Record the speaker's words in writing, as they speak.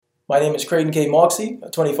My name is Creighton K. Moxie, a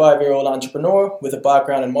 25-year-old entrepreneur with a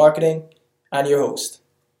background in marketing, and your host.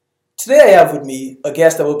 Today I have with me a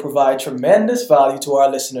guest that will provide tremendous value to our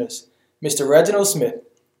listeners, Mr. Reginald Smith.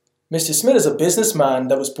 Mr. Smith is a businessman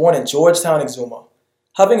that was born in Georgetown, Exuma,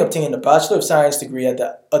 having obtained a Bachelor of Science degree at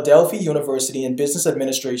the Adelphi University in Business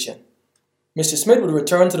Administration. Mr. Smith would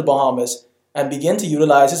return to the Bahamas and begin to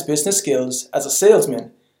utilize his business skills as a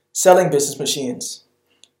salesman, selling business machines.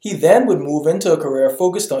 He then would move into a career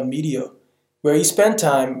focused on media, where he spent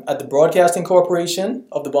time at the Broadcasting Corporation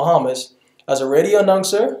of the Bahamas as a radio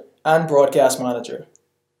announcer and broadcast manager.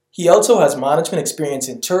 He also has management experience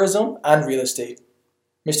in tourism and real estate.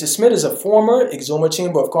 Mr. Smith is a former Exuma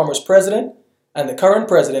Chamber of Commerce president and the current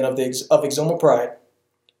president of Exuma Pride.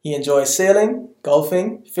 He enjoys sailing,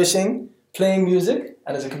 golfing, fishing, playing music,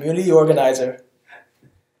 and is a community organizer.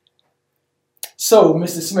 So,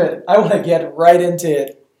 Mr. Smith, I want to get right into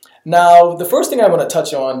it. Now, the first thing I want to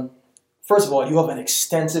touch on, first of all, you have an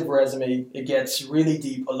extensive resume. It gets really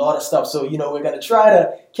deep, a lot of stuff. So, we're going to try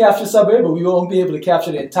to capture some of it, but we won't be able to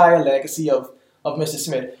capture the entire legacy of Mr.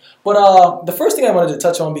 Smith. But the first thing I wanted to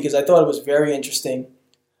touch on, because I thought it was very interesting,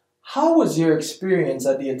 how was your experience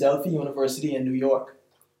at the Adelphi University in New York?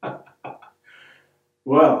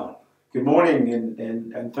 Well, good morning,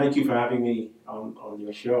 and thank you for having me on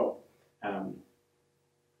your show.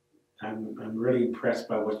 I'm really impressed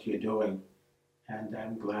by what you're doing, and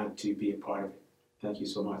I'm glad to be a part of it. Thank you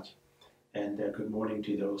so much. And good morning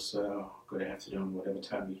to those, good afternoon, whatever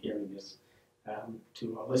time you're hearing this,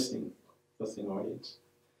 to our listening audience.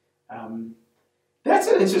 That's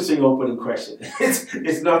an interesting opening question.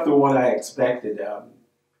 It's not the one I expected,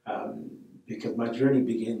 because my journey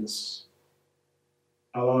begins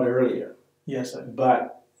a lot earlier. Yes, sir.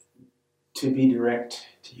 But to be direct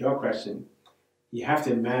to your question, you have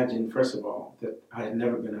to imagine, first of all, that I had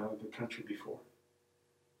never been out of the country before.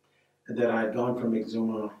 And that I had gone from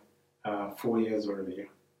Exuma 4 years earlier,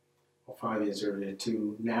 or 5 years earlier,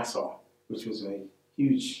 to Nassau, which was a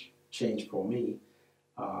huge change for me.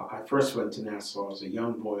 I first went to Nassau as a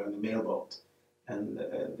young boy on the mailboat. And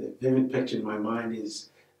the vivid picture in my mind is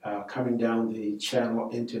coming down the channel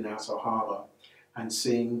into Nassau Harbor and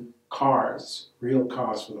seeing cars, real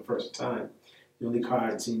cars for the first time. The only car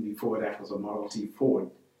I'd seen before that was a Model T Ford,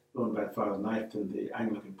 owned by Father Knifton, the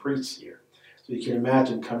Anglican priest here. So you can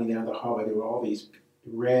imagine coming down the harbor, there were all these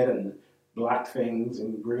red and black things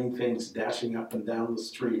and green things dashing up and down the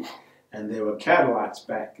street. And there were Cadillacs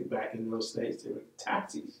back in those days. There were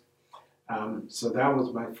taxis. So that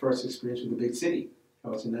was my first experience with the big city. That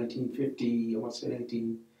was in 1950, I want to say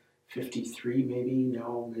 1953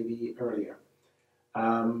 maybe earlier.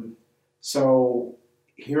 So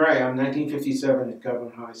here I am, 1957 at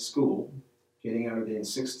Government High School, getting out of there in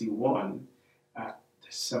 61 at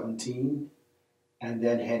 17, and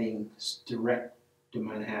then heading direct to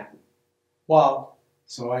Manhattan. Wow.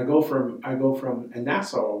 So I go from, and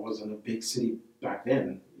Nassau wasn't a big city back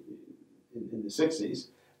then, in the 60s.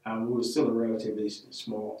 We were still a relatively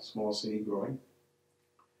small city growing.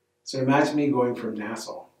 So imagine me going from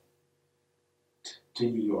Nassau to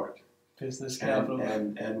New York. Business capital.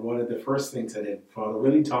 And one of the first things I did, Father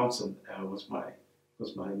Willie Thompson was my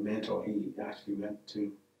mentor. He actually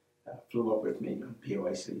flew up with me on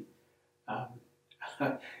POIC.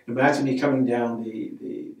 Imagine me coming down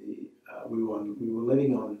we were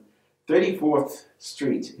living on 34th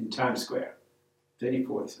Street in Times Square,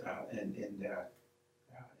 34th in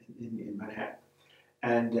Manhattan,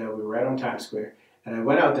 and we were right on Times Square. And I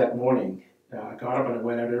went out that morning. I got up and I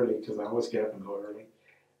went out early because I always get up and go early.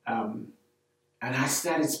 And I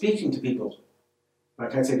started speaking to people.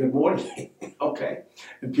 Like I'd say, good morning, okay.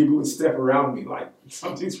 And people would step around me like,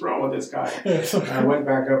 something's wrong with this guy. And I went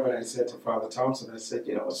back up and I said to Father Thompson, I said,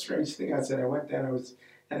 a strange thing. I said, I went down,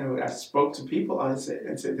 I spoke to people, and I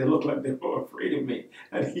said they looked like they were afraid of me.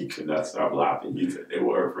 And he could not stop laughing. He said they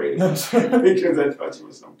were afraid of me because I thought he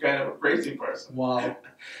was some kind of a crazy person. Wow.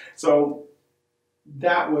 So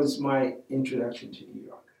that was my introduction to New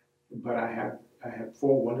York. But I had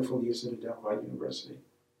 4 wonderful years at Adelphi University.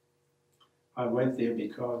 I went there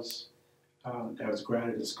because I was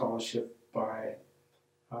granted a scholarship by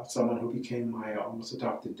someone who became my almost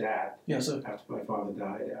adopted dad. Yes, sir. After my father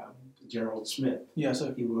died, Gerald Smith. Yes,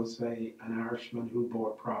 sir. He was an Irishman who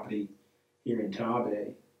bought property here in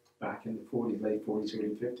Torbay back in the 40s, late 40s,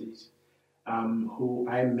 early 50s, who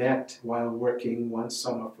I met while working one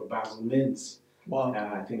summer for Basil Mintz. Wow.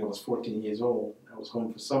 I think I was 14 years old. I was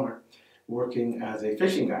home for summer, working as a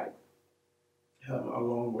fishing guide,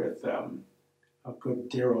 along with a good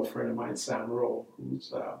dear old friend of mine, Sam Rowe,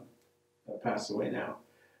 who's passed away now.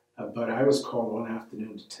 But I was called one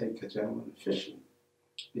afternoon to take a gentleman fishing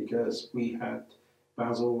because we had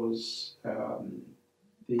Basel was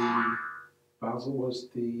the Basel was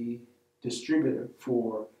the distributor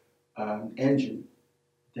for an engine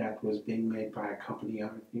that was being made by a company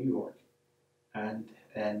out of New York, and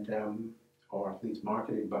or at least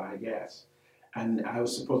marketed by, I guess. And I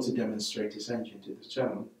was supposed to demonstrate this engine to this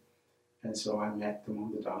gentleman, and so I met them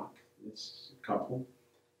on the dock, this couple,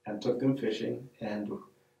 and took them fishing. And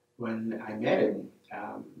when I met him,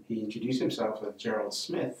 he introduced himself as Gerald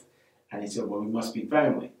Smith, and he said, "Well, we must be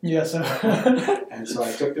family." Yes, sir. And so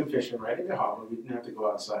I took them fishing right in the harbor. We didn't have to go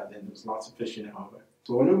outside then. There was lots of fish in the harbor.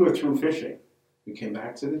 So when we were through fishing, we came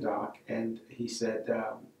back to the dock, and he said,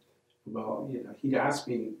 well, he'd asked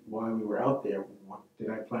me while we were out there, what did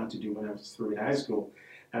I plan to do when I was through in high school?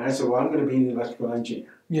 And I said, well, I'm going to be an electrical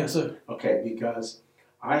engineer. Yes, sir. Okay, because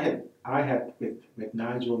I had with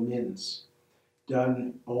Nigel Minns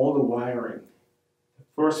done all the wiring, the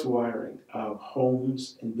first wiring of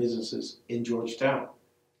homes and businesses in Georgetown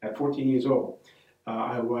at 14 years old.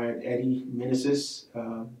 I wired Eddie Minnis's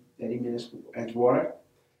Edgewater,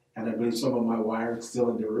 and I believe some of my wiring is still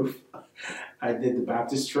in the roof. I did the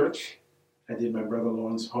Baptist church. I did my brother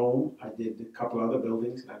Lawrence's home. I did a couple other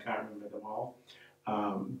buildings, and I can't remember them all.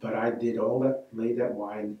 But I did all that, laid that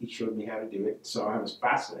wire, and he showed me how to do it. So I was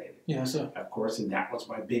fascinated. Yeah, sir. Of course, and that was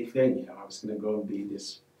my big thing. I was going to go and be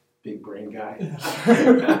this big brain guy.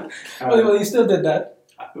 Well, you still did that.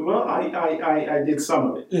 Well, I did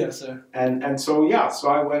some of it. Yes, sir. And so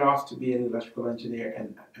I went off to be an electrical engineer,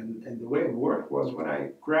 and the way it worked was when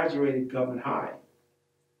I graduated Government High,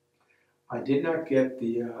 I did not get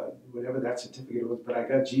the whatever that certificate was, but I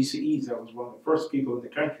got GCEs. I was one of the first people in the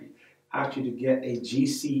country actually to get a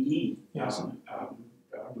GCE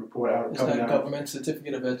report out. Is that Government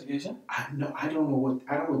Certificate of Education? I don't know what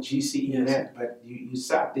GCE meant, but you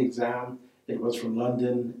sat the exam. It was from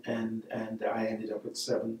London, and I ended up with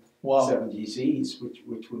seven GCEs,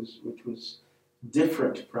 which was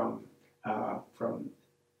different from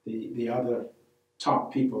the other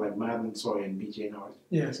top people like Madeline Sawyer and B.J. Norris.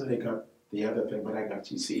 Yes, they got the other thing, but I got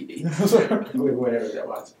GCE, whatever that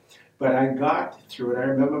was. But I got through it. I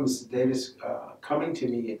remember Mr. Davis coming to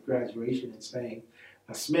me at graduation and saying,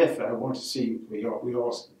 "Smith, I want to see you." We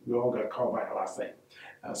all got called by our last name.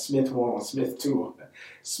 Smith 1 or Smith 2.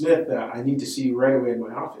 Smith, I need to see you right away in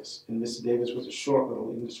my office. And Mr. Davis was a short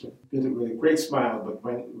little Englishman with a great smile, but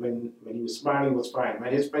when he was smiling, it was fine.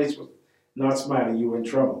 When his face was not smiling, you were in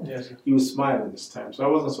trouble. Yes. He was smiling this time, so I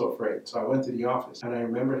wasn't so afraid. So I went to the office, and I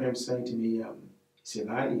remember him saying to me, he said,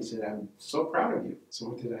 "I'm so proud of you." So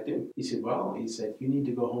what did I do? He said, "Well," he said, "you need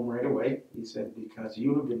to go home right away." He said, "because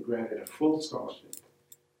you have been granted a full scholarship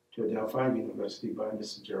to Adelphi University by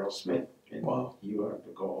Mr. Gerald Smith. And you are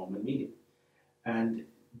to go home and meet him." And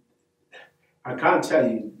I can't tell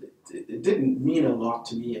you, it didn't mean a lot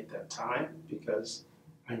to me at that time because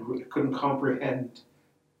I couldn't comprehend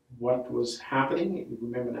what was happening. You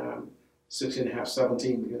remember now I'm 16 and a half,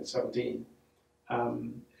 17.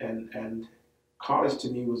 And college to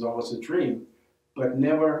me was always a dream, but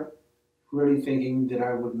never really thinking that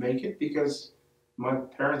I would make it because my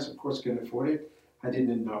parents, of course, couldn't afford it. I did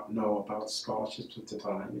not know about scholarships at the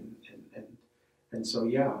time, and so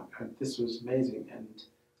this was amazing. And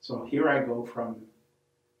so here I go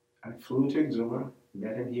I flew to Exuma,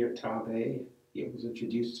 met him here at Tabe. He was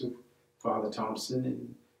introduced to Father Thompson,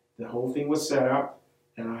 and the whole thing was set up,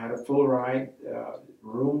 and I had a full ride,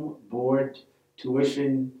 room, board,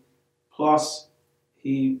 tuition, plus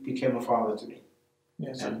he became a father to me.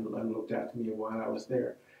 Yes, and looked after me while I was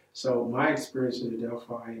there. So my experience at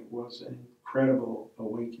Adelphi was an incredible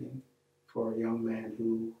awakening for a young man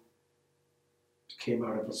who came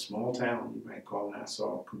out of a small town, you might call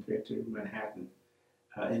Nassau, compared to Manhattan,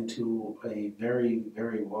 into a very,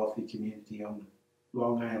 very wealthy community on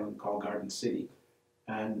Long Island called Garden City.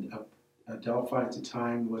 And Adelphi at the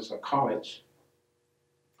time was a college,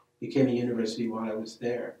 became a university while I was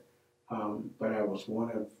there. But I was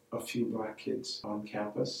one of a few black kids on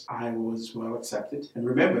campus. I was well accepted. And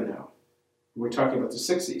remember now, we're talking about the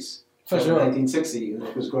 60s. For sure. 1960,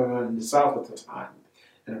 what was going on in the South at the time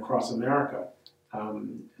and across America.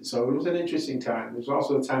 So it was an interesting time. It was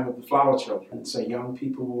also the time of the flower children. So young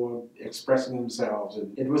people were expressing themselves.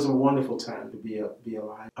 And it was a wonderful time to be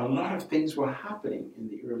alive. A lot of things were happening in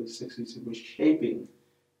the early 60s that were shaping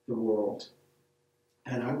the world.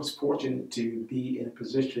 And I was fortunate to be in a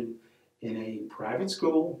position in a private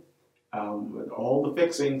school with all the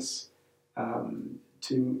fixings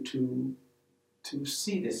to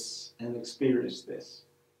see this and experience this.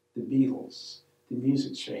 The Beatles, the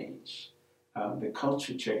music change, the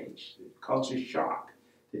culture change, the culture shock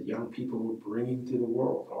that young people were bringing to the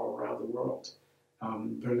world, all around the world.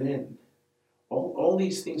 Berlin. All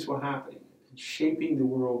these things were happening and shaping the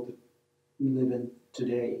world that we live in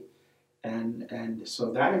today. And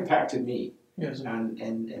so that impacted me. Yes, sir.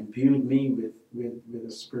 And imbued me with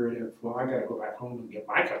a spirit of, well, I got to go back home and get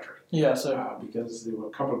my country. Yes, sir. Because there were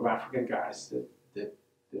a couple of African guys that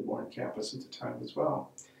were on campus at the time as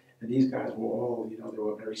well. And these guys were all, they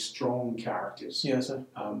were very strong characters. Yes, sir.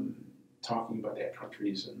 Talking about their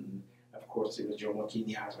countries. And of course, there was Jomo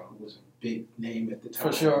Kenyatta, who was a big name at the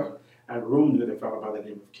time. For sure. I roomed with a fellow by the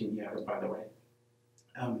name of Kenyatta, by the way.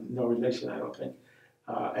 No relation, I don't think.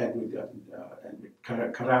 Edward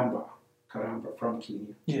Karamba from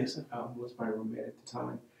Kenya. Yes, sir. Was my roommate at the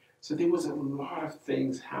time. So there was a lot of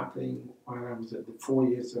things happening while I was at the 4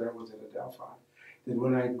 years that I was at Adelphi. That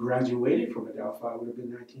when I graduated from Adelphi, it would have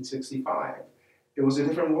been 1965. It was a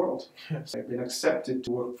different world. Yes. I'd been accepted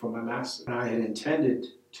to work for my master. I had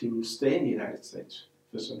intended to stay in the United States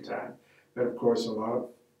for some time, but of course a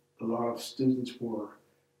lot of students were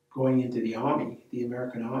going into the Army, the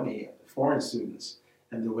American Army, foreign students.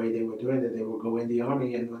 And the way they were doing it, they would go in the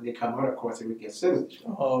Army, and when they come out, of course, they would get citizenship.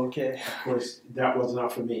 Okay. Of course, that was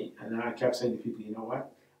not for me. And I kept saying to people, you know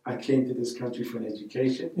what? I came to this country for an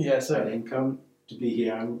education. Yes, sir. I didn't come to be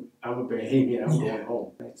here. I'm a Bahamian. I'm going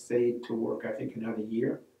home. I stayed to work, I think, another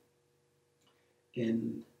year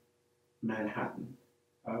in Manhattan.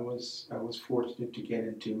 I was fortunate to get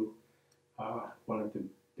into one of the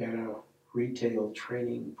better retail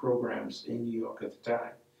training programs in New York at the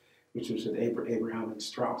time, which was at Abraham and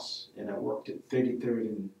Strauss, and I worked at 33rd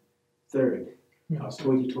and 3rd,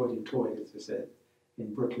 Toy, as I said,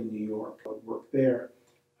 in Brooklyn, New York. I would work there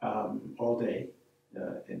all day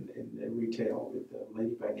in retail with a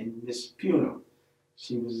lady by the name of Miss Puna.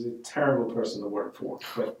 She was a terrible person to work for,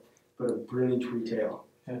 but a brilliant retailer.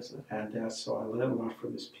 Yes, sir. And so I learned a lot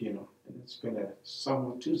from Miss Puna, and it's been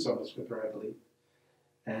two summers with her, I believe.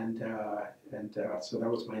 And so that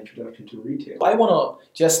was my introduction to retail. I want to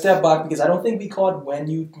just step back because I don't think we caught when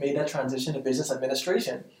you made that transition to business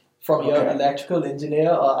administration from your electrical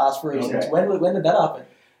engineer aspirations. Okay. When did that happen?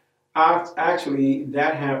 Actually,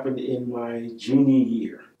 that happened in my junior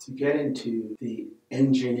year. To get into the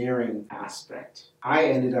engineering aspect, I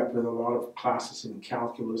ended up with a lot of classes in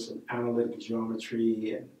calculus and analytic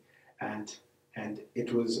geometry, and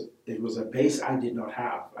it was a base I did not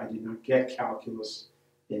have. I did not get calculus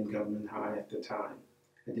in Government High at the time.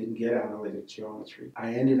 I didn't get analytic geometry.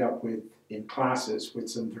 I ended up in classes with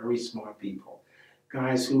some very smart people,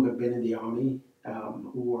 guys who have been in the Army,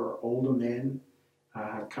 who were older men,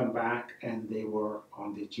 had come back, and they were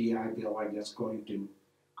on the GI Bill, I guess, going to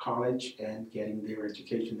college and getting their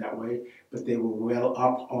education that way, but they were well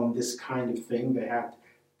up on this kind of thing. They had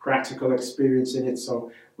practical experience in it,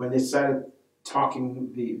 so when they started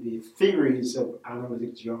talking the theories of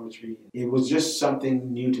analytic geometry, it was just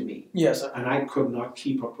something new to me. Yes, sir. And I could not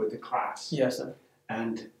keep up with the class. Yes, sir.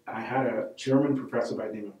 And I had a German professor by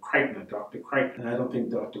the name of Kreitner, Dr. Kreitner, and I don't think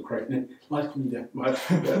Dr. Kreitner liked me that much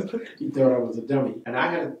because he thought I was a dummy. And I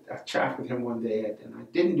had a chat with him one day, and I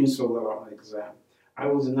didn't do so well on my exam. I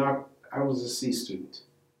was a C student.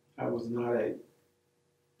 I was not a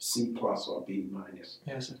C plus or B minus.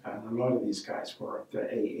 Yes, sir. And a lot of these guys were the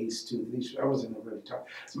A students. I was in a really tough.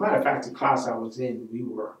 As a matter of fact, the class I was in, we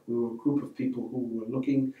were a group of people who were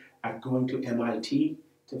looking at going to MIT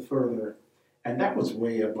to further, and that was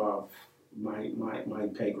way above my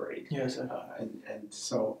pay grade. Yes, sir. And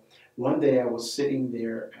so one day I was sitting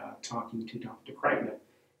there talking to Dr. Kreitner,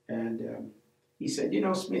 and he said,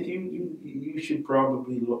 Smith, you should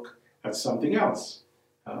probably look at something else.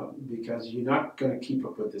 Because you're not going to keep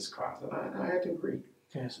up with this class. And I had to agree.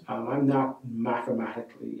 Yes. I'm not a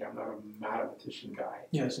mathematician guy.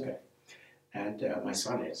 Yes. Okay. And my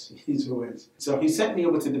son is. He's who is. So he sent me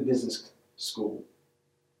over to the business school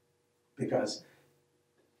because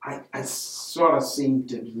I sort of seemed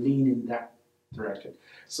to lean in that direction.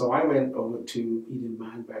 So I went over to a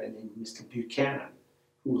man by the name of Mr. Buchanan,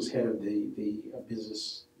 who was head of the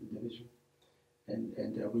business division. And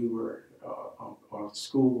we were, our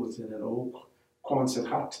school was in an old Quonset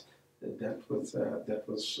hut that was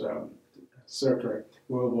circa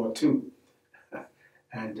World War II.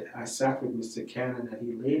 And I sat with Mr. Cannon, and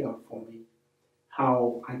he laid out for me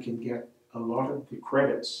how I can get a lot of the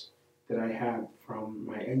credits that I had from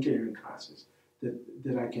my engineering classes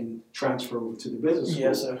that I can transfer over to the business school.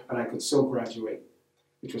 Yes, sir. And I could still graduate,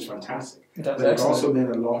 which was fantastic. That's but excellent. It also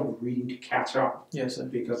meant a lot of reading to catch up. Yes, sir.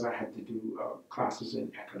 Because I had to do classes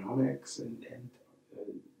in economics and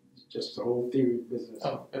just the whole theory of business.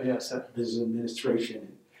 Oh, yes, sir. Business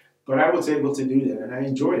administration. But I was able to do that, and I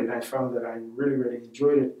enjoyed it. I found that I really, really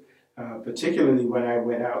enjoyed it, particularly when I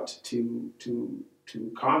went out to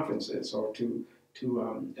conferences or to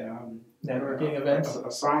Networking events.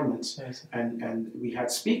 assignments, Yes. and we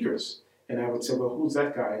had speakers, and I would say, well, who's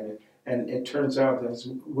that guy? And it turns out that's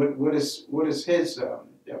what is his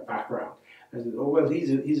background? I said, oh well,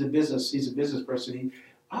 he's a business person.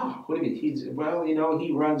 What do you mean?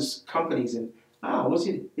 He runs companies, and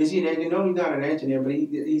is he an engineer? No, he's not an engineer, but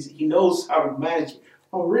he knows how to manage.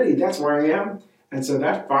 Oh really? That's where I am. And so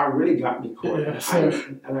that part really got me caught,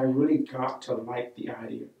 and I really got to like the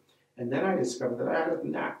idea. And then I discovered that I had a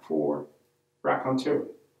knack for raconteur.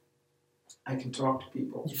 I can talk to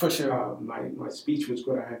people. For sure. My speech was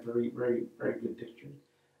good. I had very, very, very good diction.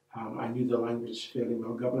 I knew the language fairly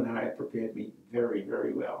well. Government had prepared me very,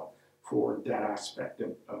 very well for that aspect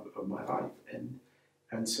of my life.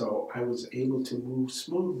 And so I was able to move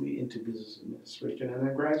smoothly into business administration, and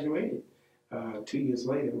I graduated 2 years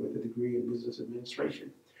later with a degree in business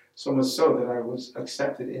administration. So much so that I was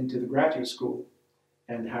accepted into the graduate school,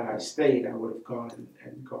 and had I stayed, I would have gone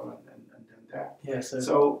and done that. Yes, sir.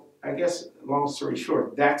 So I guess, long story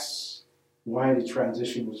short, that's why the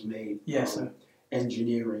transition was made from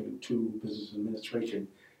engineering to business administration,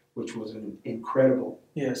 which was an incredible.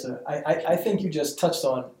 Yes, sir. I think you just touched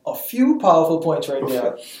on a few powerful points right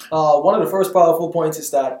there. One of the first powerful points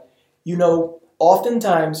is that,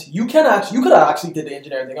 oftentimes you could have actually did the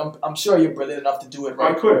engineering thing. I'm sure you're brilliant enough to do it,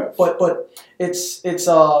 right? I could have. But it's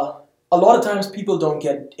a lot of times people don't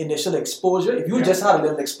get initial exposure. If you just had a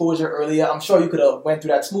little exposure earlier, I'm sure you could have went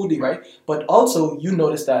through that smoothly, right? But also you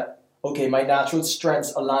notice that, okay, my natural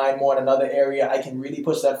strengths align more in another area. I can really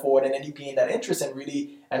push that forward, and then you gain that interest and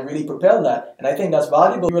really propel that. And I think that's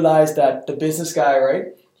valuable. You realize that the business guy, right?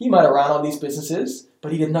 He might have ran all these businesses,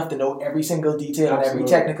 but he didn't have to know every single detail and every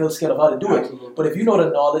technical skill of how to do it. But if you know the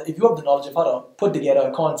knowledge, if you have the knowledge of how to put together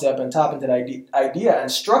a concept and tap into the idea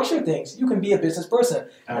and structure things, you can be a business person.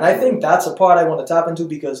 And I think that's a part I want to tap into,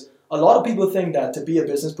 because a lot of people think that to be a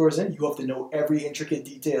business person, you have to know every intricate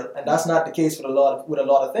detail, and that's not the case with a lot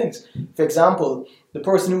of things. For example, the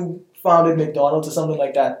person who founded McDonald's or something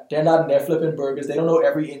like that, they're not in there flipping burgers. They don't know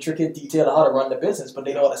every intricate detail of how to run the business, but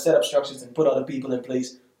they know how to set up structures and put other people in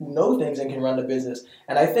place who know things and can run the business.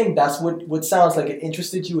 And I think that's what sounds like it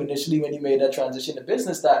interested you initially when you made that transition to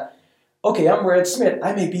business, that, okay, I'm Red Smith.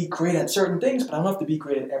 I may be great at certain things, but I don't have to be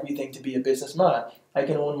great at everything to be a businessman. I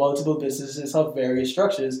can own multiple businesses, have various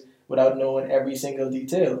structures without knowing every single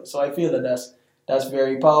detail. So I feel that that's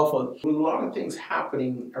very powerful. With a lot of things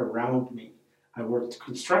happening around me. I worked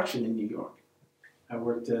construction in New York.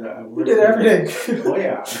 You did everything. Oh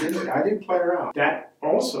yeah, I didn't play around. That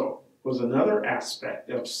also was another aspect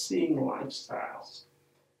of seeing lifestyles.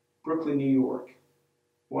 Brooklyn, New York,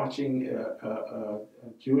 watching a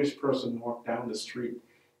Jewish person walk down the street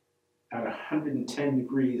at 110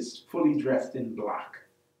 degrees, fully dressed in black,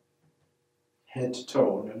 head to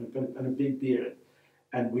toe, and a big beard.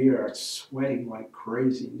 And we are sweating like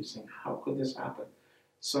crazy. And you're saying, how could this happen?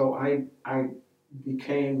 So I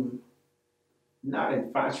became not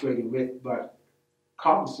infatuated with, but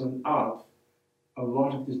cognizant of a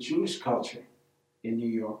lot of the Jewish culture in New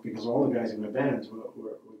York, because all the guys in my bands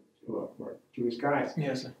were Jewish guys.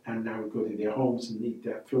 Yes, sir. And I would go to their homes and eat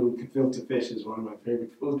their food. Gefilte fish is one of my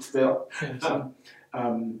favorite foods still. Yes,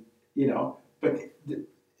 But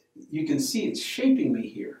you can see it's shaping me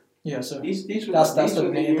here. Yeah, so These that's the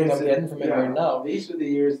main thing I'm getting from it right now. These were the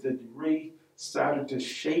years that really started to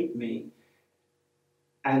shape me.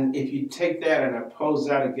 And if you take that and oppose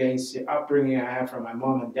that against the upbringing I had from my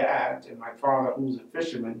mom and dad and my father, who was a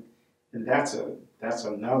fisherman, and that's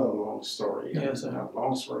another long story. Yes, not a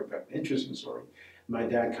long story, but an interesting story. My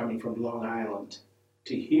dad coming from Long Island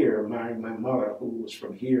to here, marrying my mother, who was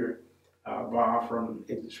from here, from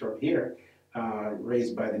here,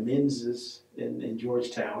 raised by the Minses in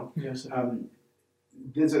Georgetown. Yes, sir.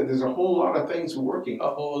 There's a whole lot of things working. A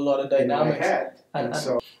whole lot of dynamics. In my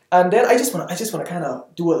head. And then I just want to kind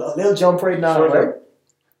of do a little jump right now, sure. Right?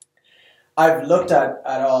 I've looked at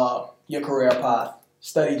your career path,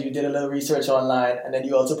 studied you, did a little research online, and then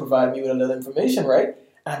you also provided me with a little information, right?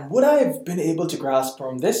 And what I've been able to grasp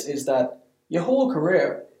from this is that your whole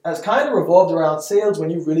career has kind of revolved around sales when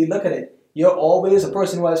you really look at it. You're always a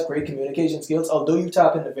person who has great communication skills, although you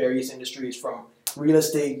tap into various industries from real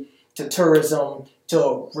estate to tourism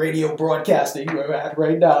to radio broadcasting you're at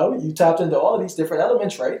right now. You tapped into all of these different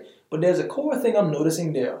elements, right? But there's a core thing I'm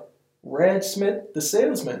noticing there. Red Smith, the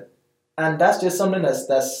salesman. And that's just something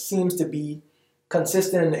that seems to be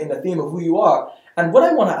consistent in the theme of who you are. And what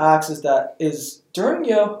I want to ask is during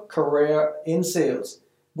your career in sales,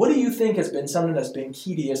 what do you think has been something that's been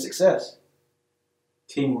key to your success?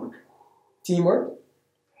 Teamwork. Teamwork?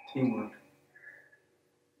 Teamwork.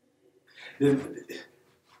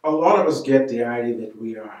 A lot of us get the idea that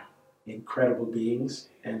we are incredible beings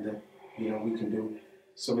and that we can do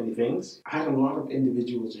so many things. I had a lot of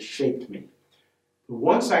individuals that shaped me. But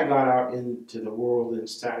once I got out into the world and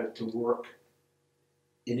started to work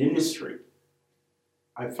in industry,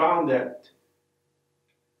 I found that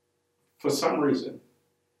for some reason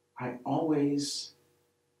I always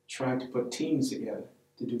tried to put teams together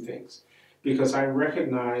to do things because I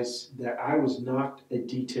recognized that I was not a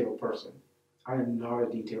detail person. I am not a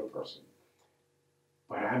detail person,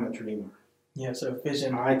 but I'm a dreamer. Yeah, so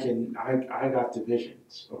vision. I got the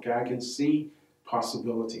visions. Okay, I can see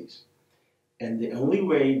possibilities, and the only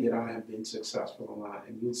way that I have been successful in life,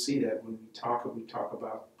 and you'll see that when we talk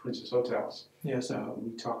about Princess Hotels. Yes,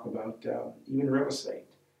 we talk about even real estate.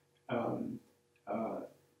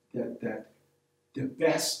 That the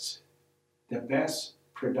best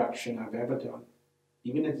production I've ever done,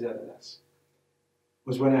 even at ZNS,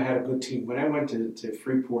 was when I had a good team. When I went to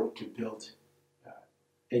Freeport to build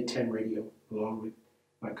 810 Radio, along with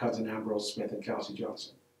my cousin Ambrose Smith and Kelsey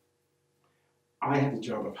Johnson, I had the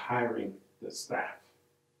job of hiring the staff,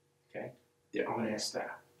 okay, the on-air staff.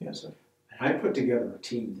 Yes, sir. And I put together a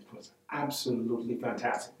team that was absolutely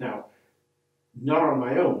fantastic. Now, not on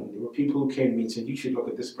my own. There were people who came to me and said, you should look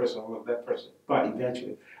at this person or look at that person. But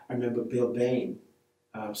eventually, I remember Bill Bain,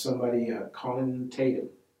 Colin Tatum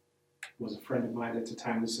was a friend of mine at the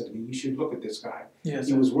time, who said to me, you should look at this guy. Yes,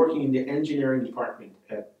 he sir. was working in the engineering department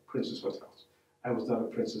at Princess Hotels. I was not a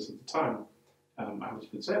Princess at the time. I was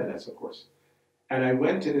with ZNS, of course. And I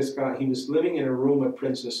went to this guy. He was living in a room at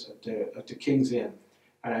Princess at the King's Inn.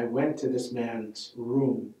 And I went to this man's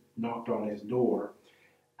room, knocked on his door,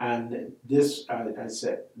 and this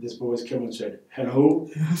voice came and said, hello?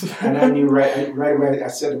 And I knew right away, I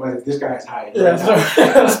said to myself, this guy's high.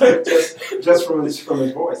 Yes, sir. just from his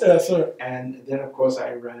voice. Yes, sir. And then, of course,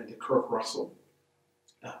 I ran into Kirk Russell,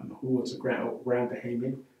 who was a Grand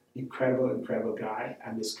Bahamian, incredible guy.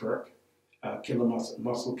 I miss Kirk.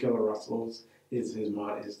 Muscle Killer Russell is his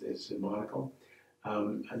monocle.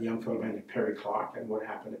 A young fellow named Perry Clark, and what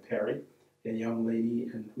happened to Perry, a young lady,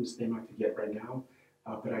 and whose name I forget right now,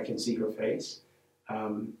 but I can see her face.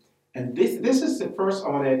 And this is the first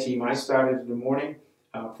on-air team. I started in the morning,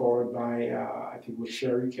 followed by, I think it was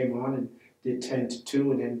Sherry came on and did 10 to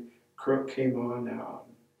 2, and then Kirk came on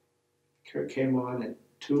at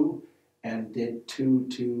 2 and did 2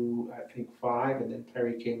 to, I think, 5, and then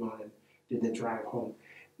Perry came on and did the drive home.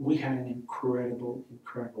 We had an incredible,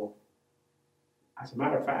 as a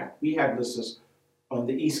matter of fact, we had listeners on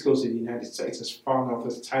the east coast of the United States, as far north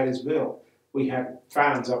as Titusville. We had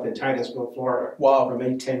fans up in Titusville, Florida. Wow. From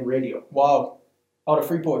 810 Radio. Wow. Out of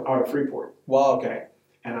Freeport. Wow. Okay.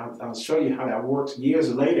 And I'll show you how that works.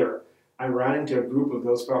 Years later, I ran into a group of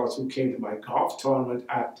those fellows who came to my golf tournament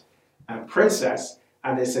at Princess,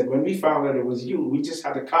 and they said, when we found out it was you, we just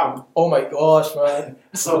had to come. Oh my gosh, man.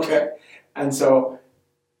 Okay. And so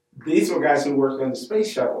these were guys who worked on the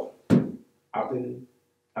space shuttle up in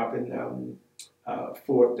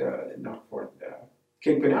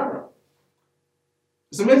Cape Canaveral.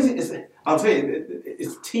 It's amazing. I'll tell you,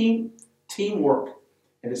 it's teamwork,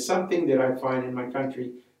 and it's something that I find in my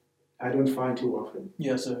country I don't find too often.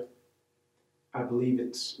 Yes, sir. I believe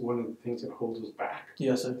it's one of the things that holds us back.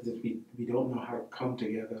 Yes, sir. That we don't know how to come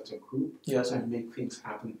together as a group. Yes, sir. And make things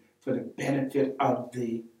happen for the benefit of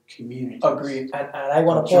the community. Agreed. And I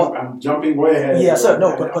want to pause. I'm jumping way ahead. Yeah, sir.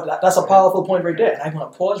 No, but that's a powerful point right there. And I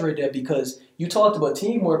want to pause right there because you talked about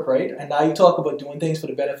teamwork, right? And now you talk about doing things for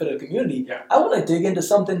the benefit of the community. Yeah. I want to dig into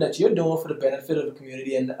something that you're doing for the benefit of the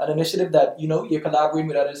community and an initiative that, you're collaborating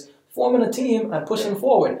with others, forming a team and pushing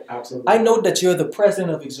forward. Absolutely. I know that you're the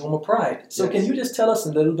president of Exuma Pride. So Yes. Can you just tell us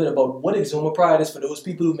a little bit about what Exuma Pride is for those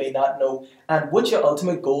people who may not know and what your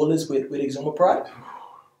ultimate goal is with Exuma Pride?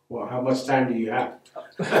 Well, how much time do you have?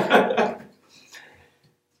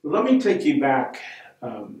 Let me take you back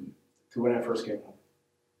to when I first came home.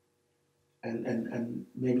 And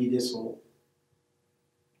maybe this will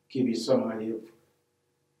give you some idea of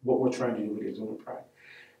what we're trying to do with Exuma Pride.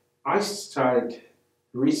 I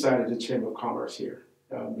restarted the Chamber of Commerce here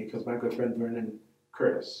because my good friend Vernon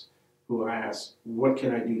Curtis, who I asked, what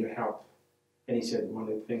can I do to help? And he said, one of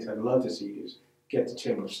the things I'd love to see you is get the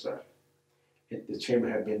Chamber started. The Chamber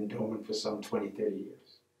had been dormant for some 20, 30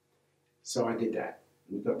 years. So I did that.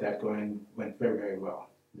 We got that going, went very, very well.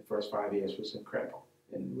 The first 5 years was incredible.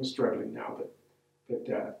 And we're struggling now, but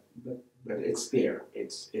it's there.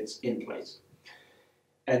 It's in place.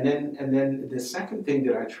 And then the second thing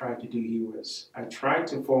that I tried to do here was I tried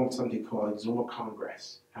to form something called Exuma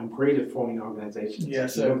Congress. I'm great at forming organizations.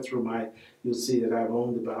 Yes, you sir. look through you'll see that I've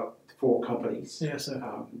owned about 4 companies. Yes, sir.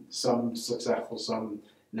 Some successful, some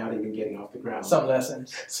not even getting off the ground. Some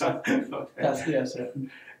lessons. Okay. Yes, sir.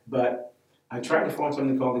 But I tried to form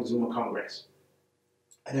something called Exuma Congress.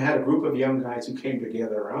 And I had a group of young guys who came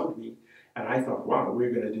together around me, and I thought, wow,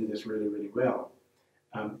 we're going to do this really, really well.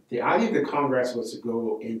 The idea of the Congress was to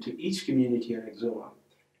go into each community in Exuma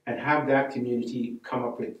and have that community come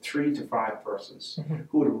up with 3 to 5 persons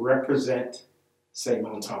who would represent, say,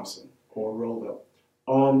 Mount Thompson or Rollville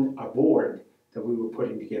on a board that we were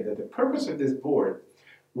putting together. The purpose of this board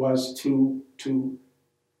was to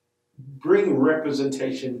bring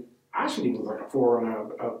representation. Actually, it was like a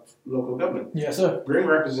forerunner of local government. Yes, sir. Bring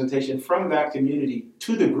representation from that community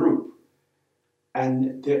to the group.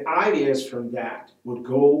 And the ideas from that would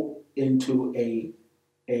go into a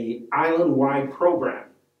island-wide program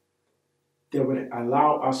that would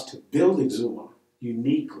allow us to build Exuma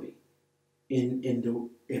uniquely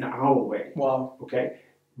in our way. Wow. Okay?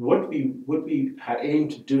 What we had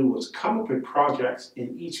aimed to do was come up with projects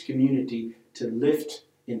in each community to lift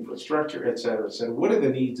infrastructure, et cetera, et cetera. What are the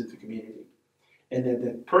needs of the community? And then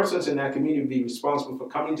the persons in that community would be responsible for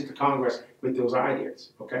coming to the Congress with those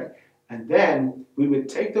ideas, okay? And then we would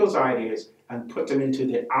take those ideas and put them into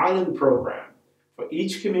the island program for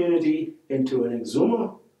each community, into an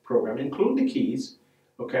Exuma program, include the keys,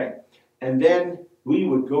 okay? And then we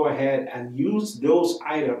would go ahead and use those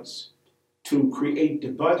items to create the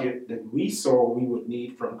budget that we saw we would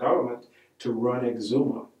need from government to run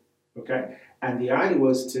Exuma, okay? And the idea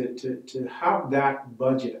was to have that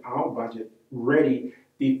budget, our budget, ready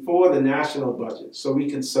before the national budget, so we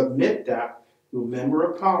can submit that to a member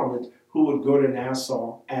of parliament who would go to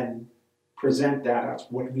Nassau and present that as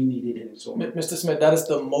what we needed in Exuma. Mr. Smith, that is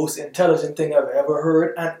the most intelligent thing I've ever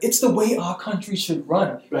heard, and it's the way our country should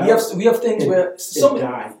run. Well, we have things where it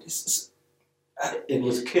died. It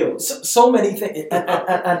was killed. So many things,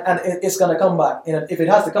 and it's going to come back. If it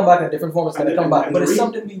has to come back in a different form, it's going to come back. But it's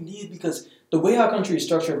something we need, because the way our country is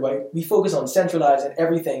structured, right, we focus on centralizing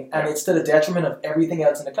everything, and it's to the detriment of everything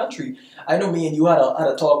else in the country. I know me and you had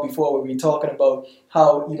a talk before where we were talking about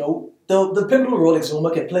how, the pivotal role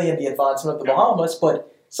Exuma can play in the advancement of the Bahamas,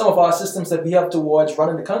 but some of our systems that we have towards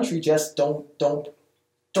running the country just don't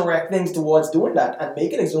direct things towards doing that and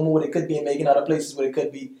making Exuma what it could be and making other places what it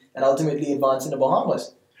could be and ultimately advancing the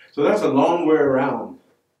Bahamas. So that's a long way around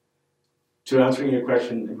to answering your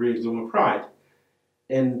question, Exuma Pride.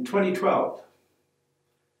 In 2012,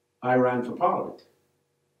 I ran for Parliament.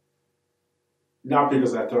 Not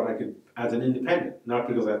because I thought I could, as an independent, not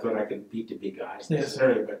because I thought I could beat the big guys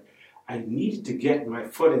necessarily, but I needed to get my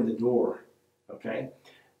foot in the door, okay?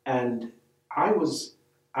 And I was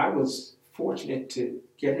fortunate to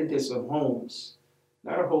get into some homes,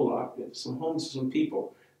 not a whole lot, but some homes of some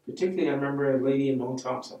people. Particularly, I remember a lady in Mount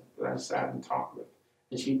Thompson that I sat and talked with,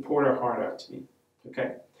 and she poured her heart out to me,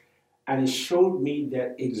 okay? And it showed me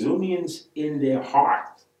that Exumians in their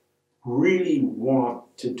heart really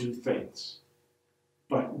want to do things.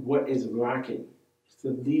 But what is lacking is the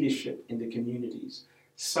leadership in the communities,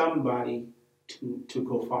 somebody to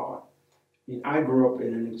go forward. I mean, I grew up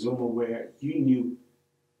in an Exuma where you knew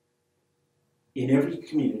in every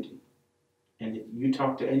community, and if you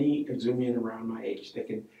talk to any Exumian around my age,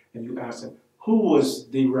 and you ask them, who was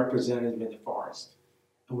the representative in the forest?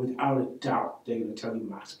 And without a doubt, they're going to tell you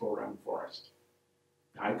Maxwell Ram Forest.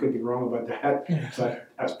 I could be wrong about that, but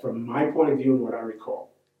that's from my point of view and what I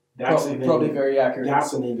recall. That's probably very accurate.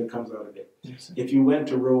 That's the name that comes out of it. Yes, if you went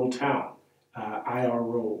to Roll Town, I.R.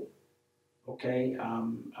 Roll, okay,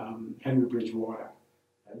 Henry Bridgewater,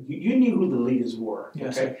 you knew who the leaders were.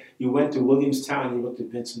 Yes, okay, you went to Williamstown, you looked at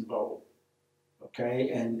Vincent Bowe, okay,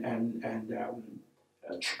 and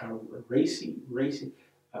Racy,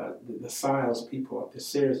 the Siles people, the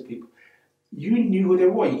Sayers people. You knew who they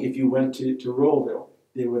were. If you went to Rollville,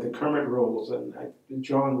 they were the Kermit Rolls and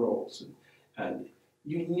John Rolls, and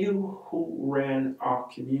you knew who ran our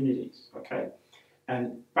communities, okay?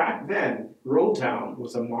 And back then, Roll Town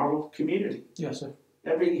was a model community. Yes, sir.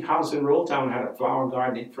 Every house in Roll Town had a flower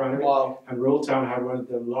garden in front of it. Wow. And Roll Town had one of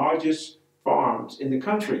the largest farms in the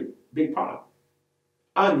country, big farm.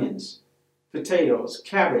 Onions, potatoes,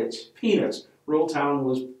 cabbage, peanuts. Roll Town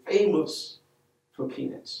was famous for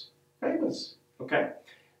peanuts. Famous, okay?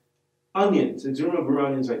 Onions, Exuma grew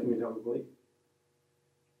onions like you would never believe.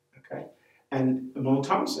 Okay? And Mount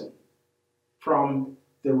Thompson, from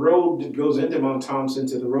the road that goes into Mount Thompson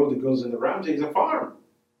to the road that goes into Ramsey, is a farm.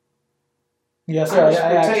 Yes, sir.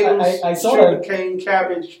 I saw that. Cane,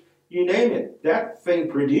 cabbage, you name it. That thing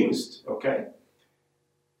produced, okay?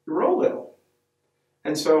 Rollville.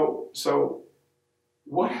 And so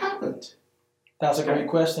what happened? That's a Okay. great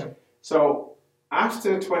question. So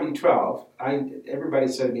after 2012, everybody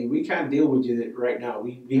said to me, we can't deal with you right now.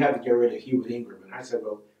 We have to get rid of Hubert Ingram. And I said,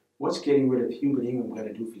 well, what's getting rid of Hubert Ingram going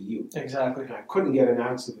to do for you? Exactly. And I couldn't get an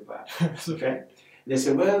answer to that. Okay. They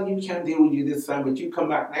said, well, you can't deal with you this time, but you come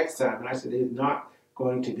back next time. And I said, there's not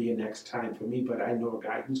going to be a next time for me, but I know a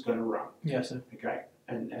guy who's going to run. Yes, sir. Okay.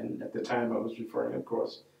 And at the time I was referring, of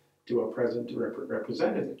course, to our president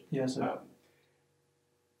representative. Yes, sir.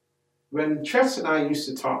 When Chester and I used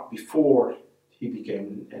to talk before he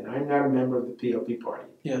became, and I'm not a member of the PLP party.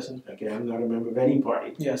 Yes, sir. Okay, I'm not a member of any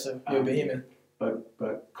party. Yes, sir. You're Bohemian.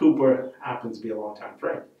 But Cooper happens to be a longtime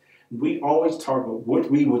friend. We always talk about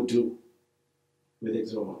what we would do with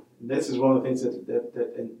Exuma. And this is one of the things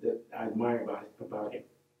that I admire about him.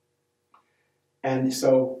 And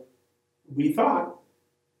so we thought,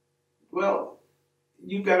 well,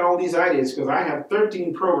 you've got all these ideas because I have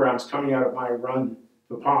 13 programs coming out of my run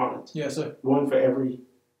for Parliament. Yes, sir. One for every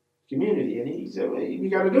community. And he said, well, you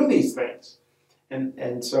got to do these things.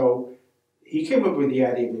 And so he came up with the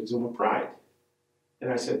idea of Exuma Pride.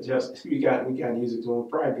 And I said, we got to use Exuma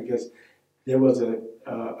Pride because there was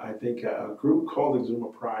I think a group called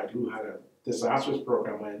Exuma Pride who had a disastrous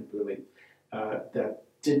program, I believe, that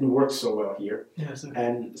didn't work so well here. Yes, sir.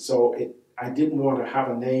 And so I didn't want to have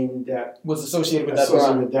a name that was associated with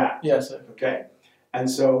that. That. Yes, sir. Okay. And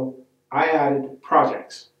so I added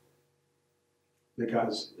projects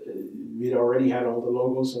because we'd already had all the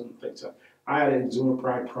logos and things. I added Exuma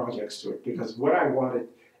Pride projects to it because what I wanted,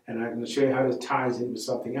 and I'm going to show you how this ties in with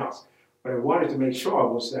something else, what I wanted to make sure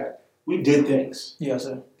was that we did things. Yes,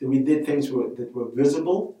 sir. That we did things that were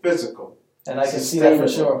visible, physical. And I can see that for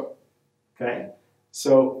sure. Okay.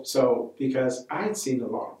 So because I'd seen a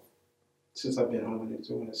lot since I've been home in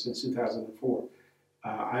Exuma since 2004.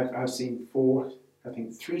 I've seen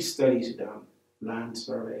three studies done, land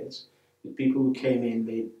surveys, with people who came in,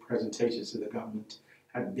 made presentations to the government,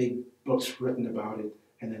 had big books written about it,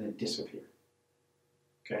 and then it disappeared.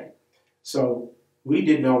 Okay? So we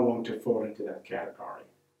did not want to fall into that category.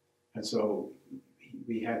 And so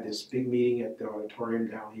we had this big meeting at the auditorium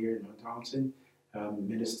down here in Mount Thompson.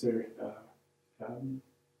 Minister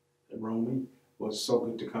Roman was so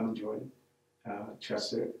good to come and join.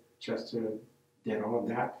 Chester did all of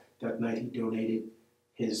that. That night he donated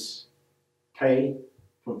his pay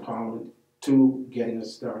from Parliament to getting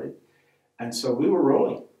us started. And so we were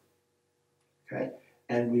rolling. Okay?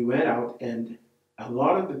 And we went out, and a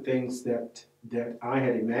lot of the things that I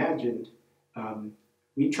had imagined,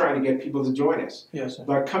 we tried to get people to join us. Yes, sir.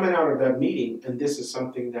 But coming out of that meeting, and this is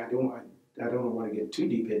something that I don't want to get too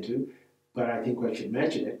deep into, but I think I should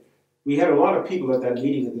mention it. We had a lot of people at that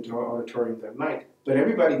meeting at the auditorium that night, but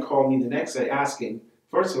everybody called me the next day asking,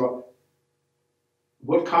 first of all,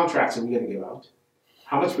 what contracts are we going to give out?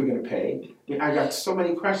 How much are we going to pay? I got so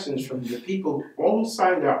many questions from the people who all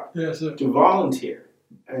signed up to volunteer.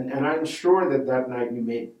 And I'm sure that night we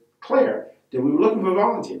made clear that we were looking for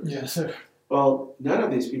volunteers. Yes, sir. Well, none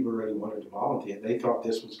of these people really wanted to volunteer. They thought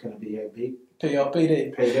this was going to be a big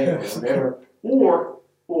payday or whatever.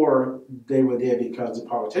 or they were there because the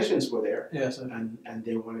politicians were there. Yes, sir. And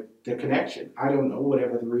they wanted the connection. I don't know,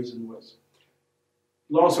 whatever the reason was.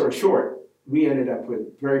 Long story short, we ended up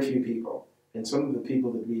with very few people. And some of the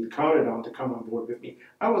people that we counted on to come on board with me,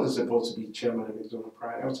 I wasn't supposed to be chairman of Exuma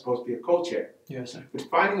Pride. I was supposed to be a co-chair. Yes, sir. But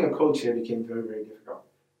finding a co-chair became very, very difficult.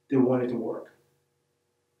 They wanted to work.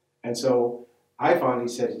 And so I finally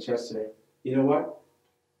said to Chester, you know what?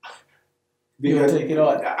 You'll take it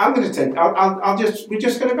on. I'm going to take. We're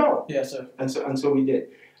just going to go. Yes, sir. And so we did.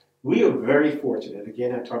 We are very fortunate.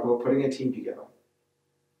 Again, I talk about putting a team together.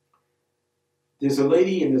 There's a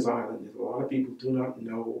lady in this island that a lot of people do not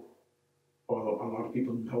know, or a lot of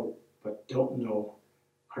people know, but don't know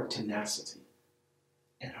her tenacity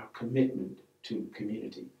and her commitment to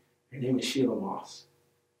community. Her name is Sheila Moss.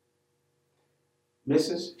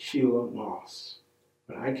 Mrs. Sheila Moss,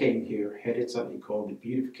 when I came here, headed something called the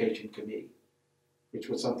Beautification Committee, which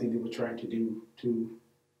was something they were trying to do to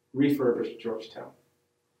refurbish Georgetown.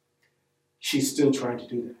 She's still trying to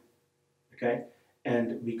do that, okay?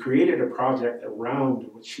 And we created a project around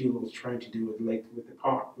what Sheila was trying to do with Lake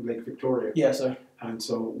Victoria. Yes, sir. And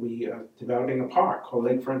so we are developing a park called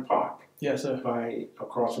Lakefront Park. Yes, sir.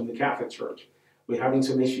 Across from the Catholic Church. We're having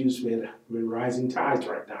some issues with rising tides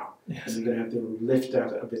right now. Yes. And we're going to have to lift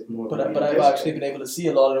that a bit more. But I've actually been able to see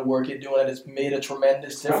a lot of the work you're doing, and it's made a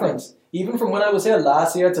tremendous difference. Even from when I was here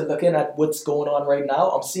last year to looking at what's going on right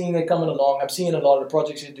now, I'm seeing it coming along. I'm seeing a lot of the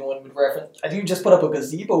projects you're doing with reference. I think you just put up a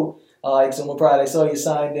gazebo Exuma Pride. I saw your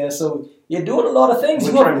sign there. So you're doing a lot of things.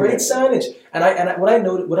 We're You have trying to great get signage.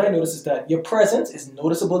 What I noticed is that your presence is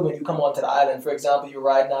noticeable when you come onto the island. For example, you're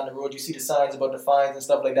riding down the road, you see the signs about the fines and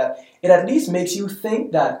stuff like that. It at least makes you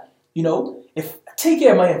think that, if I take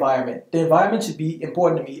care of my environment, the environment should be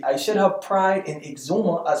important to me. I should have pride in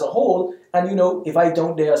Exuma as a whole. And if I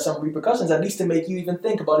don't, there are some repercussions, at least to make you even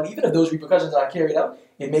think about it. Even if those repercussions aren't carried out,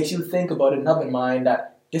 it makes you think about it and have in mind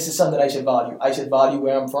that this is something I should value. I should value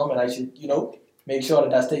where I'm from, and I should, make sure that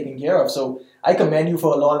that's taken care of. So I commend you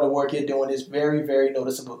for a lot of the work you're doing. It's very, very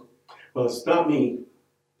noticeable. Well, it's not me.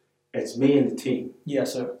 It's me and the team.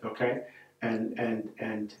 Yes, sir. Okay, and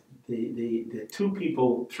the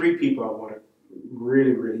three people I want to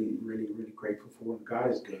really, really, really, really grateful for. And God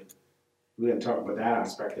is good. We're going to talk about that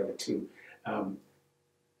aspect of it too.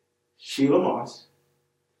 Sheila Moss,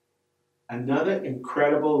 another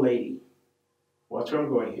incredible lady. Watch where I'm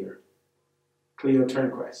going here. Cleo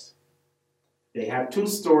Turnquest. They have 2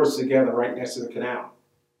 stores together right next to the canal.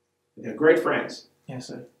 They're great friends. Yes,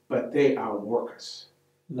 sir. But they are workers.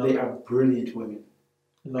 They are brilliant women.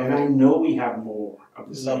 And I know we have more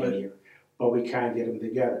of the Love same it. here, but we can't get them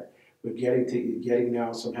together. We're getting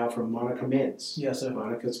now some help from Monica Mintz. Yes, sir.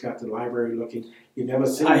 Monica's got the library looking. You've never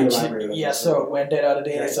seen the library looking. Yes, sir. Went there the other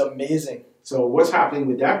day. Okay. It's amazing. So what's happening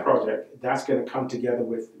with that project, that's going to come together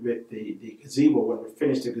with the gazebo. When we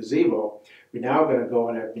finish the gazebo, we're now going to go,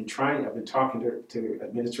 and I've been talking to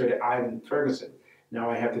Administrator Ivan Ferguson. Now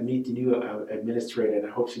I have to meet the new administrator, and I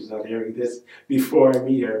hope she's not hearing this before I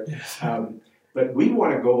meet her. But we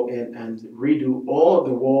want to go in and redo all of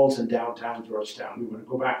the walls in downtown Georgetown. We want to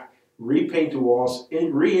go back, repaint the walls,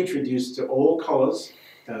 and reintroduce the old colors,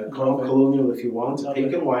 colonial if you want,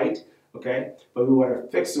 pink and white. Okay, but we want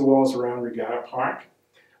to fix the walls around Regatta Park,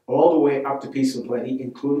 all the way up to Peace and Plenty,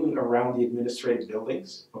 including around the administrative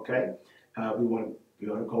buildings. Okay, we want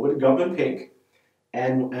to go with the government pink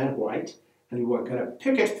and white, and we're going to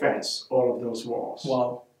picket fence all of those walls.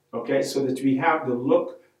 Wow. Okay, so that we have the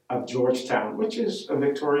look of Georgetown, which is a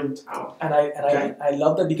Victorian town. And I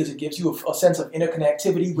love that because it gives you a sense of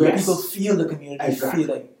interconnectivity where people feel the community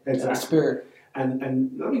feeling and the spirit.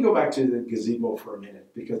 And let me go back to the gazebo for a minute,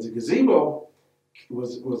 because the gazebo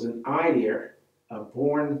was an idea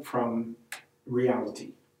born from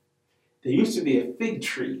reality. There used to be a fig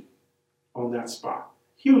tree on that spot,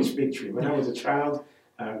 huge fig tree. When I was a child,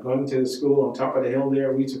 going to the school on top of the hill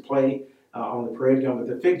there, we used to play on the parade ground,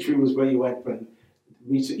 but the fig tree was where you went when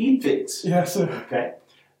we used to eat figs. Yes, sir. Okay.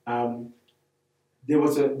 There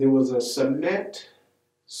was a cement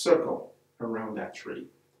circle around that tree.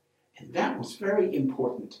 And that was very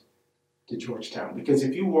important to Georgetown, because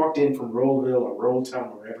if you walked in from Rollville or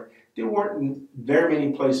Rolltown or wherever, there weren't very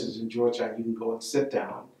many places in Georgetown you can go and sit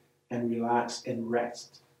down and relax and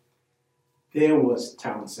rest. There was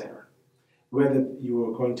town center. Whether you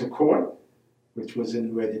were going to court, which was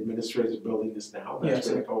in where the administrative building is now, that's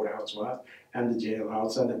where the courthouse was, and the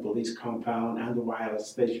jailhouse and the police compound and the wireless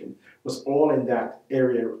station was all in that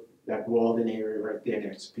area, that walled-in area right there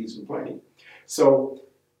next to Peace and Plenty. So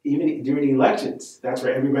even during elections, that's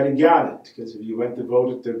where everybody gathered, because if you went to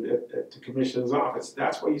vote at the commissioner's office,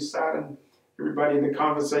 that's where you sat, and everybody in the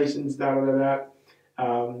conversations,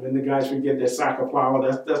 and the guys would get their sack of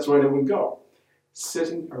flour, that's where they would go,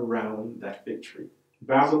 sitting around that fig tree.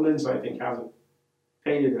 Basil Linz, I think, has a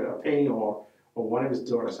painting, or one of his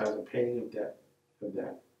daughters has a painting of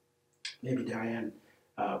that. Maybe Diane,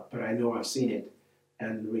 but I know I've seen it,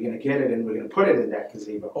 and we're going to get it, and we're going to put it in that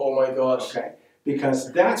gazebo. Oh my gosh. Okay.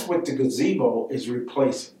 Because that's what the gazebo is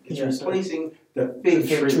replacing. It's replacing the fig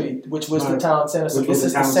tree, which was the town center. So this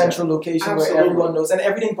is the central location Absolutely. where everyone knows, and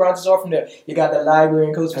everything branches off from there. You got the library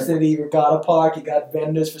and coast facility, Regatta Park. You got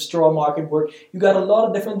vendors for straw market work. You got a lot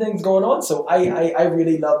of different things going on. So I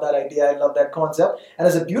really love that idea. I love that concept, and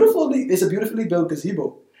it's a beautifully built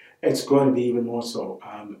gazebo. It's going to be even more so.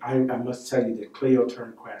 I must tell you that Cleo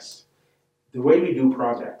Turnquest, the way we do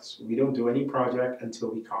projects, we don't do any project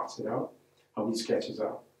until we cost it out. How he sketches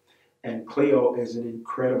out. And Cleo is an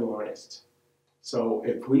incredible artist. So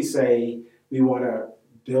if we say we want to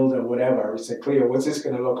build a whatever, we say, Cleo, what's this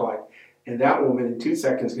going to look like? And that woman in 2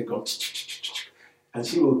 seconds can go, and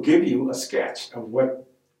she will give you a sketch of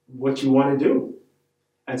what you want to do.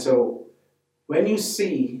 And so when you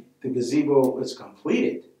see the gazebo is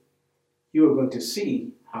completed, you are going to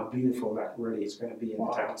see how beautiful that really is going to be in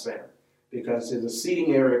the town center. Because there's a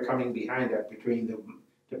seating area coming behind that between the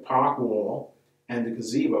park wall and the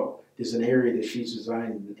gazebo. There's an area that she's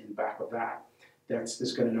designed in back of that that's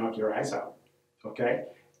just going to knock your eyes out. Okay?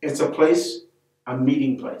 It's a place, a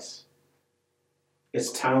meeting place.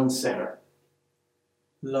 It's town center.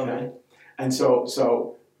 Love it. And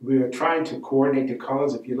so we're trying to coordinate the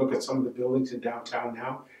colors. If you look at some of the buildings in downtown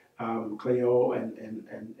now, Cleo and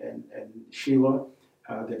Sheila,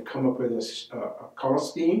 they've come up with a color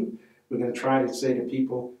scheme. We're going to try to say to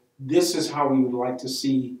people, this is how we would like to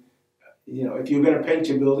see, if you're going to paint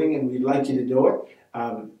your building and we'd like you to do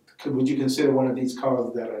it, would you consider one of these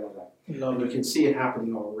colors that are that? Love and it. You can see it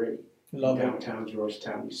happening already. Love in it. downtown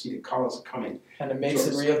Georgetown. You see the colors coming. And it makes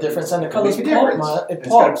a real difference. And the colors It pop, difference. man. It It's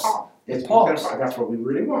pops. gonna pop. It pops. That's what we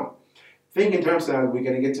really want. Think in terms of how we're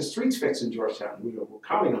going to get the streets fixed in Georgetown. We're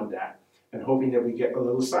counting on that and hoping that we get a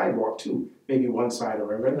little sidewalk too, maybe one side or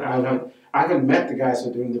whatever. I haven't met the guys who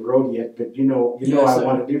are doing the road yet, but you know I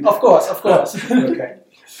want to do that. Of course. Okay,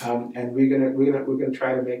 and we're gonna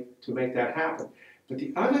try to make that happen. But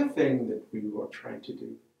the other thing that we were trying to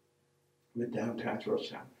do with downtown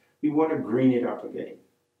Georgetown, we want to green it up again.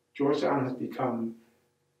 Georgetown has become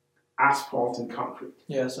asphalt and concrete.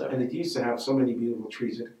 Yes, sir. And it used to have so many beautiful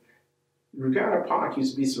trees. Regatta Park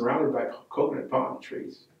used to be surrounded by coconut palm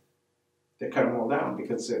trees. They cut them all down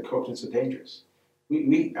because the coconuts are dangerous. I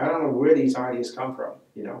don't know where these ideas come from,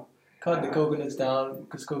 Cut the coconuts down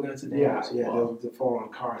because coconuts are dangerous. Yeah, they'll fall on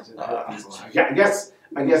cars and hurt people. Yeah, I guess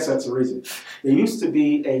that's the reason. There used to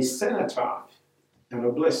be a cenotaph, an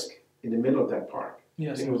obelisk in the middle of that park.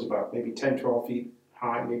 Yes, I think it was about maybe 10, 12 feet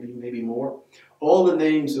high, maybe more. All the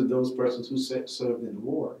names of those persons who served in the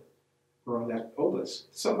war were on that obelisk.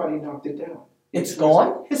 Somebody knocked it down. It's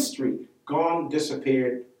gone? History. Gone,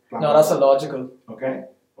 disappeared. Blah, No, blah, that's blah. illogical. Okay?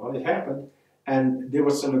 Well, it happened. And there were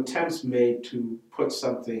some attempts made to put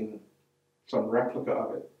some replica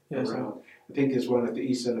of it around. I think there's one at the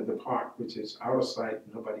east end of the park, which is out of sight,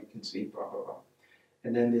 nobody can see, blah, blah, blah.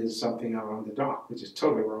 And then there's something out on the dock, which is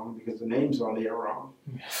totally wrong because the names on there are wrong.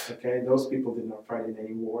 Okay? Those people did not fight in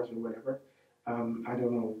any wars or whatever. I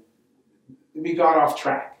don't know. We got off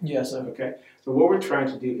track. Yes, sir. Okay? So what we're trying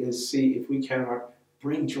to do is see if we cannot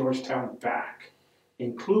bring Georgetown back,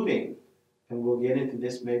 including, and we'll get into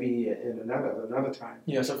this maybe in another time.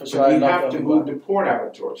 Yes, sir, for sure. But you have to move the port out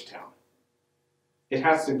of Georgetown. It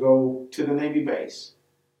has to go to the Navy base.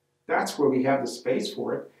 That's where we have the space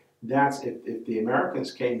for it. That's if the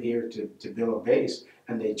Americans came here to build a base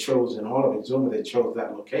and they chose in all of Exuma, they chose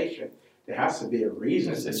that location. There has to be a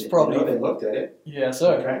reason. It's probably they looked at it. Yes,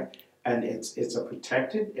 sir. Okay, and it's a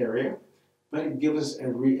protected area, but it gives us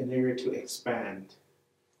an area to expand.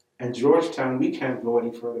 And Georgetown, we can't go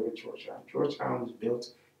any further with Georgetown. Georgetown was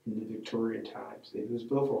built in the Victorian times. It was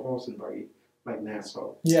built for horse and buggy, like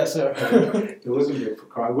Nassau. Yes, sir. It wasn't built for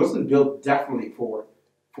cars. It wasn't built definitely for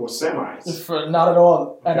semis. Not at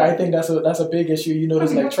all. Okay. And I think that's a big issue.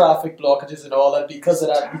 There's like traffic blockages and all that because of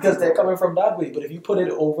that, because they're coming from that way. But if you put it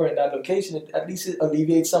over in that location, at least it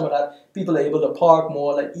alleviates some of that. People are able to park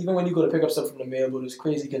more. Like even when you go to pick up stuff from the mail, there's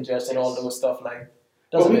crazy congestion, all those stuff like.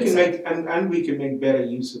 Well, we can we can make better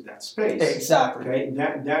use of that space. Exactly. Okay,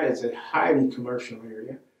 that is a highly commercial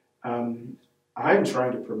area. I'm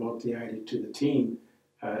trying to promote the idea to the team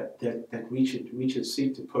that we should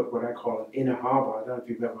seek to put what I call an inner harbor. I don't know if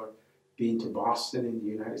you've ever been to Boston in the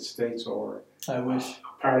United States or I wish.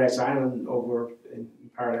 Paradise Island over in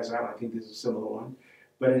Paradise Island. I think there's a similar one,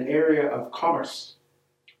 but an area of commerce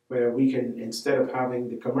where we can, instead of having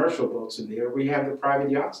the commercial boats in there, we have the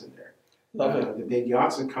private yachts in there. Love it. The big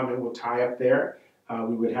yachts that come in will tie up there.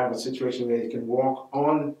 We would have a situation where they can walk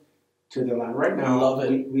on to the land. Right now, Love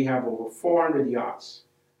it. we have over 400 yachts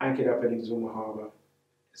anchored up in Exuma Harbor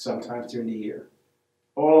sometimes during the year,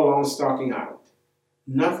 all along Stocking Island.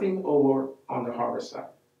 Nothing over on the harbor side,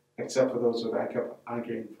 except for those who anchor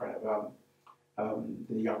in front of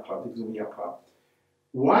the yacht club, the Exuma Yacht Club.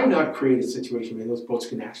 Why not create a situation where those boats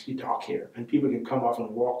can actually dock here and people can come off and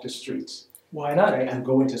walk the streets? Why not? Okay, and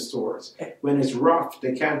go into stores. When it's rough,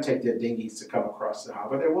 they can't take their dinghies to come across the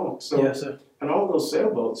harbor. They won't. So, Yes, sir. and all those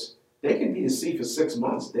sailboats, they can be at sea for 6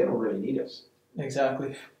 months. They don't really need us.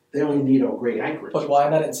 Exactly. They only need a great anchorage. But why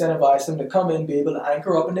not incentivize them to come in, be able to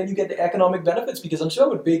anchor up, and then you get the economic benefits? Because I'm sure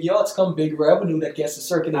with big yachts come big revenue that gets to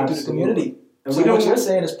circulate to the community. And So what you're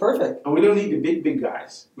saying is perfect. And we don't need the big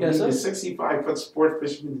guys. We Yes, need sir. the 65-foot sport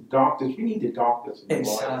fishermen, the doctors. We need the doctors and the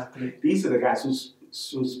lawyers. Exactly. These are the guys who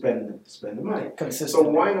spend the money. So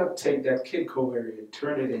Consistent. why not take that Kid Cove area and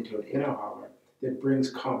turn it into an inner harbor that brings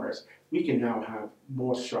commerce? We can now have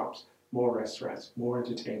more shops, more restaurants, more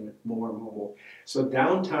entertainment, more mobile. So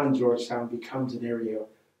downtown Georgetown becomes an area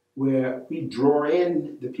where we draw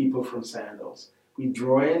in the people from Sandals. We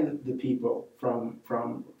draw in the people from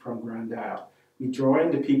Grand Isle. We draw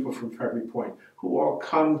in the people from Ferry Point, who all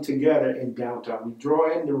come together in downtown. We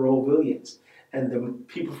draw in the Rovillians and the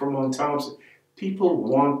people from Mount Thompson. People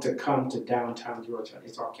want to come to downtown Georgetown.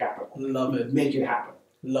 It's our capital. Love it. Make it happen.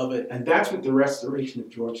 Love it. And that's what the restoration of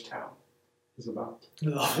Georgetown is about.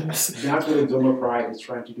 Love it. That's what Exuma Pride is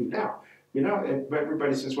trying to do now.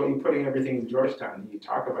 Everybody says, well, you're putting everything in Georgetown. You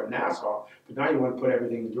talk about Nassau, but now you want to put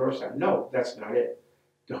everything in Georgetown. No, that's not it.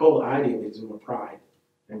 The whole idea of Exuma Pride,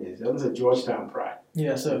 that was a Georgetown Pride.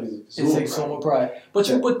 Yeah, so It's it's Exuma Pride. But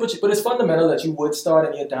it's fundamental that you would start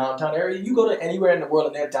in your downtown area. You go to anywhere in the world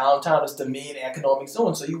and their downtown is the main economic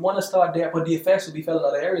zone. So you want to start there, but the effects will be felt in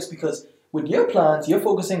other areas because with your plans, you're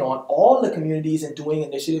focusing on all the communities and doing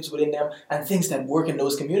initiatives within them and things that work in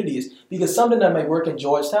those communities. Because something that might work in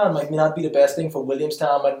Georgetown might not be the best thing for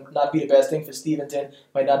Williamstown, might not be the best thing for Steventon,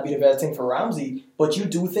 might not be the best thing for Ramsey. But you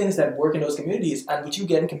do things that work in those communities, and with you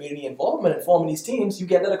getting community involvement and forming these teams, you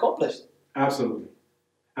get that accomplished. Absolutely.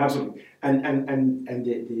 Absolutely. And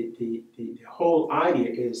the whole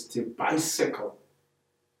idea is to bicycle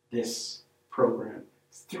this program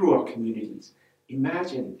through our communities.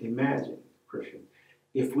 Imagine, Christian,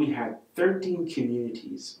 if we had 13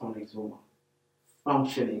 communities on Exuma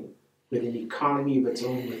functioning with an economy of its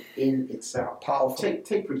own within itself. Powerful.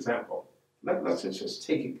 Take for example, let's just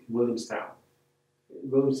take Williamstown.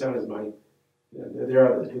 Williamstown is my, there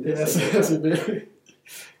are others.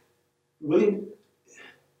 William,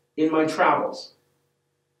 in my travels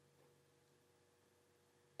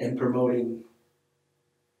and promoting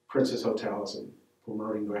Princess Hotels and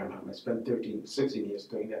promoting Grandma, I spent 16 years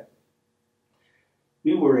doing that.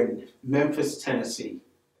 We were in Memphis, Tennessee,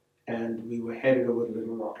 and we were headed over to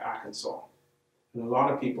Little Rock, Arkansas. And a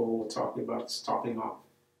lot of people were talking about stopping off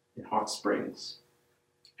in Hot Springs.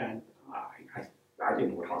 And I didn't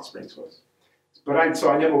know what Hot Springs was. So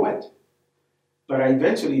I never went. But I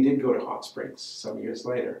eventually did go to Hot Springs some years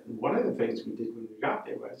later. And one of the things we did when we got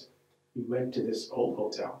there was we went to this old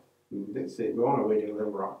hotel. We're on our way to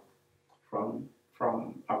Little Rock from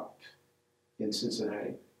up in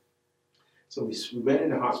Cincinnati. So we went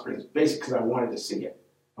into Hot Springs, basically because I wanted to see it.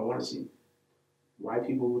 I wanted to see why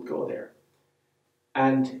people would go there.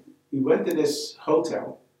 And we went to this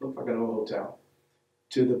hotel, looked like an old hotel,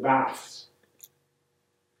 to the baths.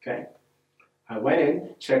 Okay? I went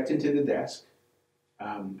in, checked into the desk.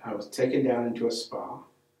 I was taken down into a spa.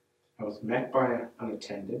 I was met by an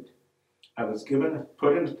attendant. I was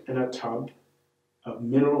put in a tub of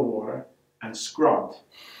mineral water and scrubbed.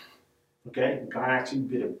 Okay? The guy actually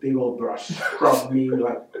did a big old brush, scrubbed me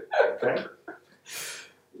like, okay?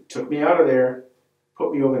 Took me out of there,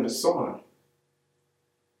 put me over in the sauna.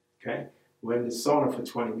 Okay? Went in the sauna for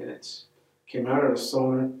 20 minutes. Came out of the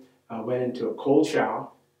sauna, went into a cold shower.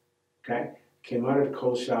 Okay? Came out of the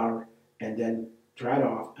cold shower and then dried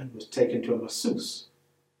off and was taken to a masseuse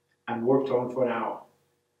and worked on for an hour.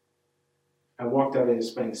 I walked out of there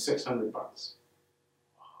spending $600.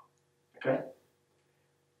 Okay?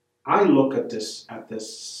 I look at this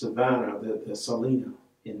Savannah, the Salina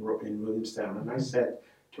in Williamstown, and I said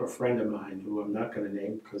to a friend of mine, who I'm not going to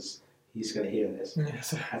name because he's going to hear this,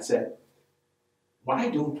 Yes. I said, why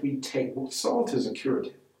don't we salt is a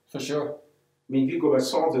curative. For sure. I mean, if you go by,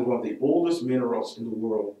 salt is one of the oldest minerals in the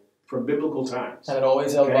world from biblical times. And it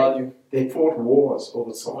always held value. They fought wars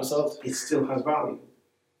over salt. It still has value.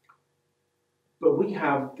 But we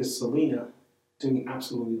have the Salina doing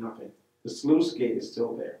absolutely nothing. The sluice gate is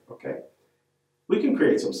still there, okay? We can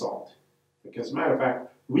create some salt. Because, as a matter of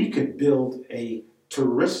fact, we could build a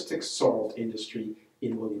touristic salt industry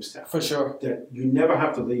in Williamstown. For sure. That you never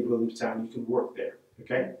have to leave Williamstown, you can work there,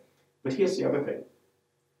 okay? But here's the other thing.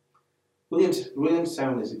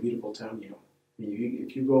 Williamstown is a beautiful town, you know. I mean,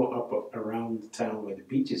 if you go up around the town where the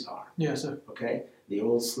beaches are, yes, sir. Okay, the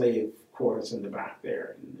old slave quarters in the back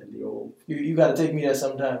there, and the old. You got to take me there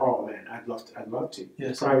sometime. Oh man, I'd love to.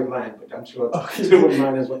 Yes, it's private land, but I'm sure okay. they wouldn't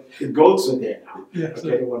mind as well. The goats are there now. Yes,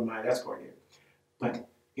 okay, they wouldn't mind escorting it. But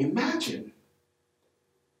imagine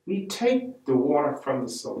we take the water from the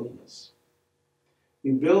Salinas.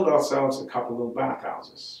 We build ourselves a couple little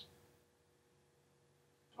bathhouses.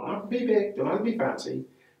 Don't have to be big, don't have to be fancy,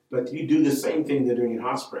 but you do the same thing they're doing in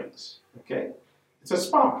Hot Springs. Okay, it's a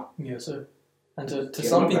spa. Yes, sir. And to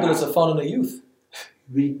some people, it's a fun of the youth.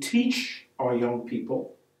 We teach our young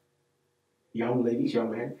people, young ladies, young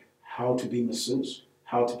men, how to be masseuse,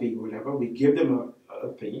 how to be whatever. We give them a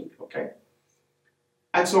thing, okay?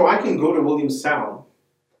 And so I can go to Williamstown.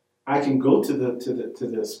 I can go to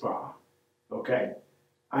the spa, okay?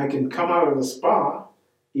 I can come out of the spa,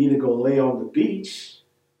 either go lay on the beach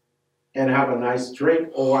and have a nice drink,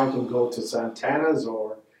 or I can go to Santana's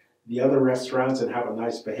or the other restaurants and have a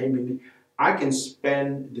nice Bahamian. I can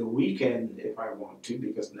spend the weekend if I want to,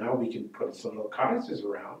 because now we can put some little cottages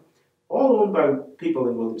around, all owned by people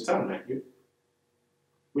in Williamstown, mind you.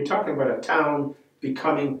 We're talking about a town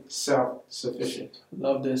becoming self-sufficient.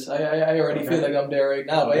 Love this. I already feel like I'm there right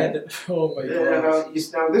now. Okay. Oh my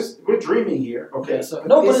Now, we're dreaming here, okay? Yeah, so,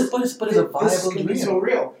 no, but it's a viable this can dream. be so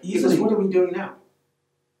real. Easily. Because what are we doing now?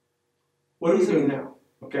 What are we doing now?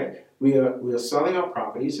 Okay, we are selling our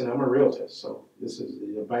properties, and I'm a realtor, so this is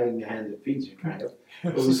biting the hand that feeds you, kind of.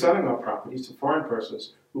 But we're selling our properties to foreign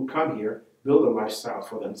persons who come here, build a lifestyle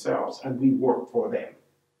for themselves, and we work for them.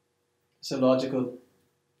 So logical.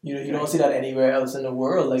 You don't see that anywhere else in the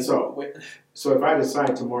world. Like so if I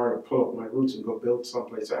decide tomorrow to pull up my roots and go build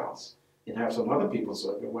someplace else and have some other people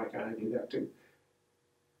serve it, why can't I do that too?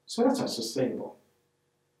 So that's unsustainable.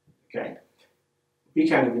 Okay, we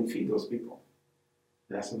can't even feed those people.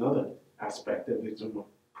 That's another aspect of Exuma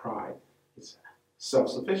pride. It's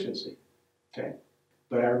self-sufficiency. Okay,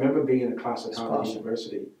 but I remember being in a class at Harvard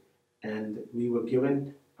University, and we were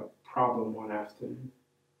given a problem one afternoon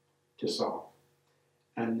to solve.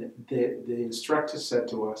 And the instructor said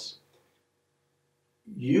to us,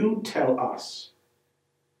 you tell us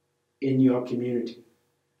in your community,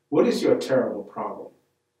 what is your terrible problem?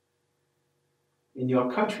 In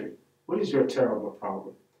your country, what is your terrible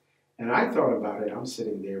problem? And I thought about it. I'm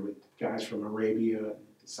sitting there with guys from Arabia,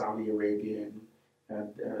 Saudi Arabia, and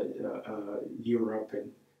Europe,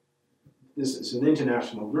 and this is an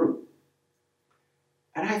international group.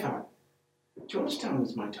 And I thought, Georgetown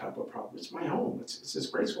is my type of problem. It's my home. It's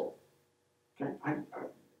disgraceful. Okay,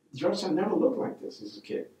 Georgetown never looked like this as a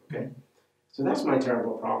kid. Okay, so that's my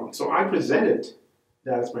terrible problem. So I presented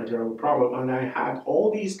that as my terrible problem, and I had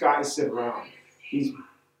all these guys sit around, these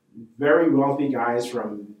very wealthy guys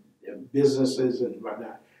from businesses and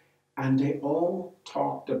whatnot, and they all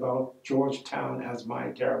talked about Georgetown as my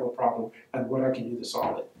terrible problem and what I can do to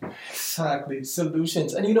solve it. Exactly,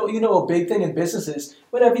 solutions. And you know, a big thing in business is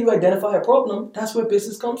whenever you identify a problem, that's where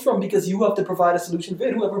business comes from, because you have to provide a solution for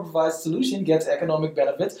it. Whoever provides a solution gets economic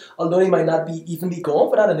benefits, although they might not be evenly going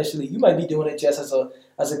for that initially. You might be doing it just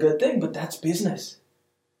as a good thing, but that's business.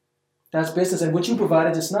 That's business. And what you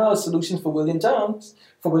provided just now is solutions for William Town.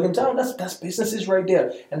 For William Town, that's businesses right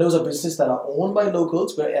there. And those are businesses that are owned by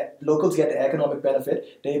locals, where locals get the economic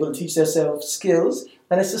benefit. They're able to teach themselves skills,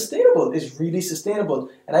 and it's sustainable. It's really sustainable.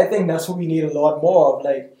 And I think that's what we need a lot more of.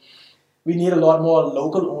 Like, we need a lot more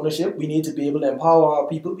local ownership. We need to be able to empower our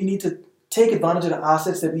people. We need to take advantage of the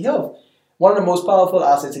assets that we have. One of the most powerful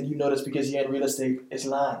assets, and you know this because you're in real estate, is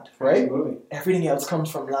land, right? Absolutely. Everything else comes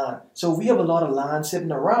from land. So if we have a lot of land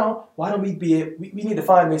sitting around, why don't we we need to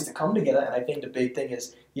find ways to come together. And I think the big thing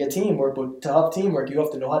is your teamwork. But to have teamwork, you have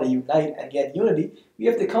to know how to unite and get unity. We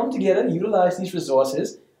have to come together, utilize these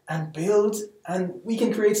resources, and build, and we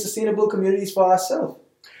can create sustainable communities for ourselves.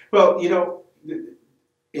 Well,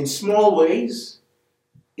 in small ways,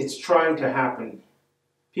 it's trying to happen.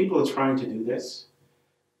 People are trying to do this.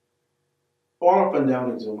 All up and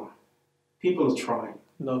down Exuma, people are trying.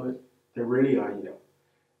 Love it. They really are,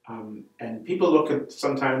 and people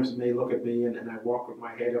sometimes may look at me and I walk with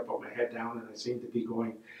my head up or my head down and I seem to be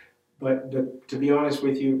going. But to be honest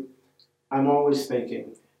with you, I'm always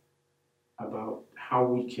thinking about how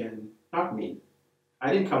we can, not me,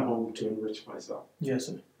 I didn't come home to enrich myself. Yes,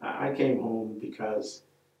 sir. I came home because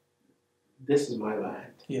this is my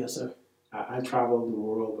land. Yes, sir. I traveled the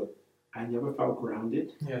world, but I never felt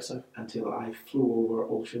grounded. Yes, sir. Until I flew over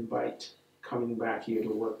Ocean Bight, coming back here to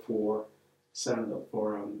work for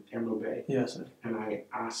Emerald Bay. Yes, sir. And I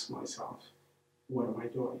asked myself, what am I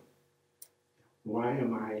doing? Why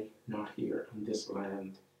am I not here on this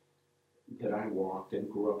land that I walked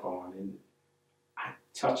and grew up on? And I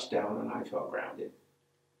touched down and I felt grounded.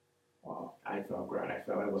 Wow. I felt grounded. I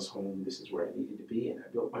felt I was home. This is where I needed to be, and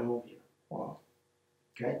I built my home here. Wow.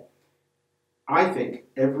 Okay? I think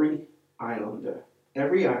every islander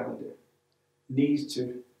needs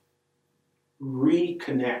to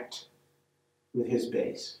reconnect with his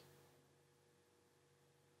base.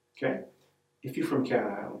 Okay? If you're from Cat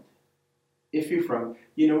Island, if you're from,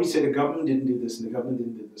 we say the government didn't do this and the government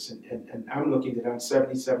didn't do this, and I'm looking at, I'm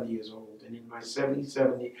 70 years old, and in my 70,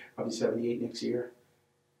 I'll be 78 next year.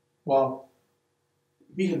 Wow.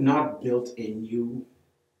 We have not built a new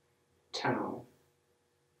town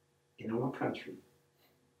in our country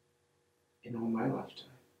in all my lifetime.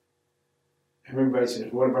 Everybody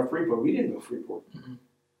says, what about Freeport? We didn't go Freeport. Mm-hmm.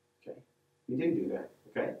 Okay, we didn't do that.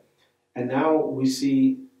 Okay, and now we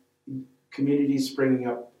see communities springing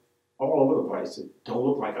up all over the place that don't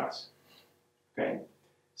look like us. Okay,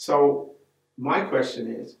 so my question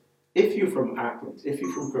is, if you're from Auckland, if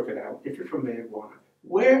you're from Crooked Island, if you're from Mayaguana,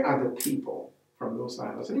 where are the people from those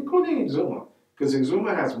islands, and including Exuma? Because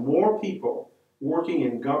Exuma has more people working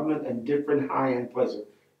in government and different high-end places.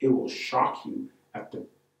 It will shock you at the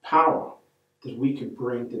power that we could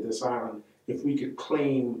bring to this island if we could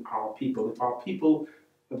claim our people,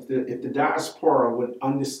 if the diaspora would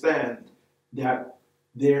understand that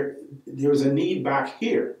there's a need back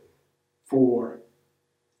here for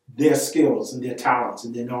their skills and their talents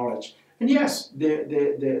and their knowledge. And yes,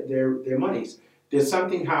 their monies. There's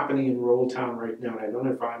something happening in Roll Town right now. I don't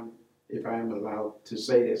know if I am allowed to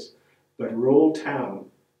say this, but Roll Town,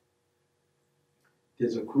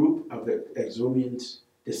 there's a group of Exumians,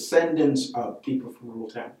 descendants of people from Roll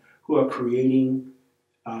Town, who are creating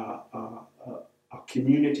a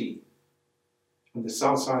community on the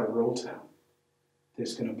south side of Roll Town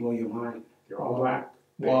that's going to blow your mind. They're all black.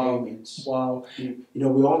 Wow. Bahamians. Wow. You know,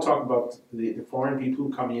 we all talk about the foreign people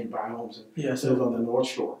who come in and buy homes and Yes, live sir. on the North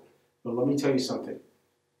Shore. But let me tell you something.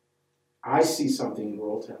 I see something in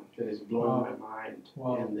Roll Town that is blowing my mind.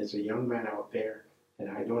 Wow. And there's a young man out there, and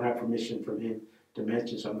I don't have permission from him to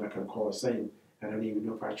mention, so I'm not going to call his name. I don't even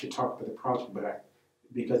know if I should talk about the project,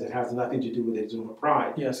 because it has nothing to do with Exuma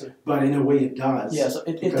Pride. Yes, sir. But in a way it does. Yes,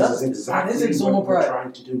 it Because does. it's exactly That is Exuma what we're Pride.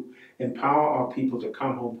 trying to do. Empower our people to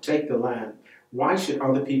come home, take the land. Why should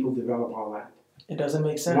other people develop our land? It doesn't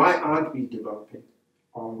make sense. Why aren't we developing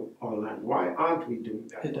our land? Why aren't we doing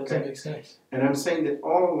that? It doesn't make sense. And I'm saying that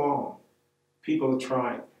all along, people are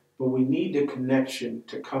trying, but we need the connection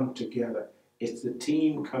to come together. It's the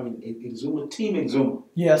team coming, Exuma, Team Exuma.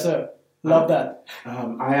 Yes, sir. Love that.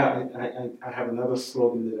 I have another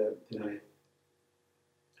slogan that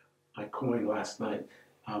I coined last night.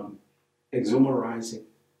 Exuma Rising.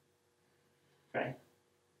 Okay?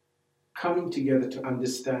 Coming together to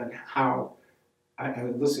understand how, I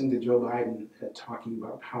was listening to Joe Biden talking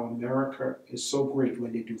about how America is so great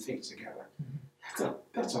when they do things together. Mm-hmm.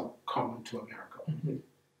 That's a common to America. Mm-hmm.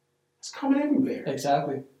 It's common everywhere.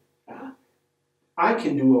 Exactly. I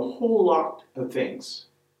can do a whole lot of things,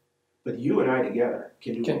 but you and I together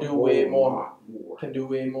can do way more. Lot more. Can do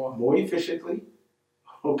way more. More efficiently,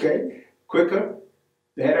 okay, quicker,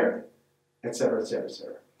 better, et cetera, et cetera, et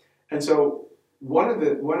cetera. And so one of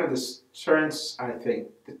the strengths, I think,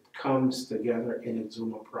 that comes together in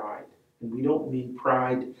Exuma Pride, and we don't mean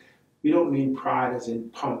pride as in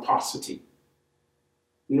pomposity.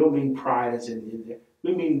 We don't mean pride as in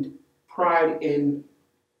we mean pride in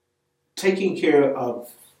taking care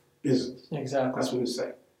of business. Exactly. That's what we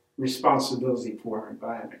say. Responsibility for our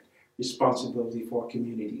environment, responsibility for our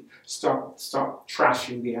community. Stop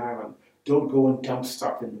trashing the island. Don't go and dump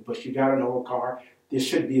stuff in the bush. You got an old car, there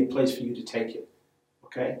should be a place for you to take it.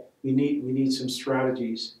 Okay? We need some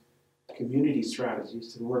strategies, community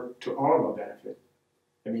strategies, to work to all of our benefit.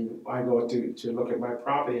 I mean, I go to look at my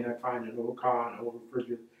property and I find an old car, an old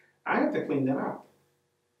refrigerator. I have to clean that up.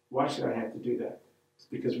 Why should I have to do that? It's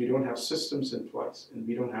because we don't have systems in place and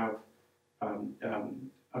we don't have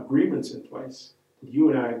agreements in place. You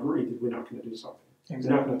and I agree that we're not going to do something. Exactly.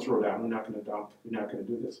 We're not going to throw down. We're not going to dump. We're not going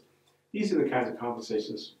to do this. These are the kinds of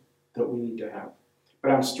conversations that we need to have.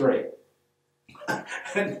 But I'm straight,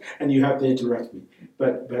 and you have to interrupt me.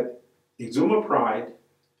 But Exuma Pride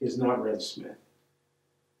is not Red Smith.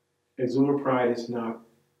 Exuma Pride is not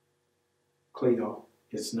Cleo.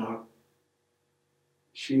 It's not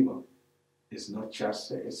Sheila. It's not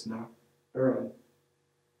Chester. It's not Erwin.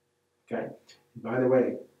 Okay. And by the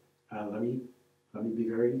way, let me be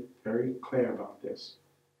very, very clear about this.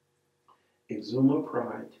 Exuma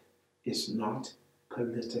Pride is not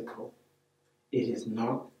political. It is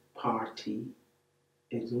not party.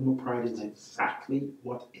 Exuma Pride is exactly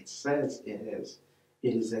what it says it is.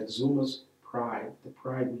 It is Exuma's pride, the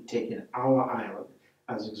pride we take in our island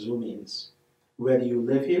as Exumians. Whether you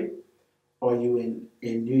live here or you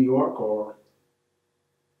in New York or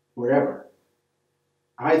wherever,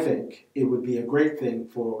 I think it would be a great thing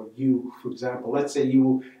for you, for example, let's say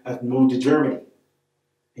you have moved to Germany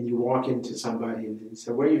and you walk into somebody and you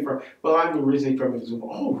say, where are you from? Well, I'm originally from Exuma.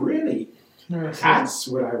 Oh, really? Yes, That's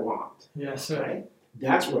what I want. yes, sir. Right?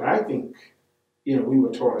 That's what I think, we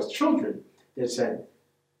were taught as children that said,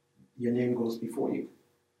 your name goes before you.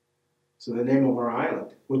 So the name of our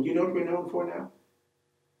island, what you know what we're known for now?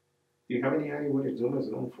 Do you have any idea what Exuma is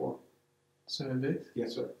known for? Service.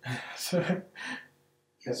 Yes, sir. Sir.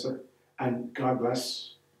 Yes, sir. And God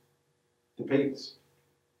bless the pigs.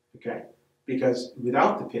 Okay? Because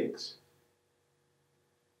without the pigs,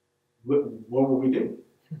 what would we do?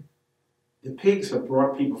 The pigs have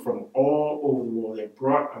brought people from all over the world. They've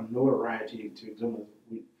brought a notoriety to Exuma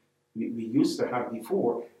we used to have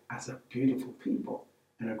before as a beautiful people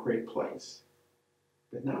and a great place.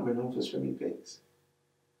 But now we're known for swimming pigs.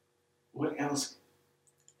 What else?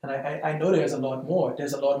 And I know there's a lot more.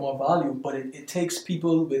 There's a lot more value, but it takes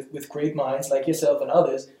people with great minds like yourself and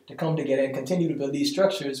others to come together and continue to build these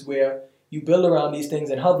structures where you build around these things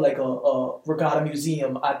and have like a regatta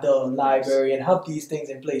museum at the library and have these things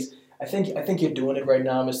in place. I think you're doing it right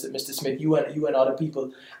now, Mr. Smith. You and other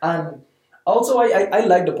people. And also, I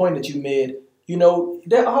like the point that you made.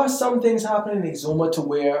 There are some things happening in Exuma to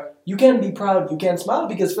where you can be proud, you can smile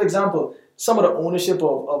because, for example, some of the ownership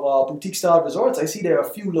of boutique style resorts, I see there are a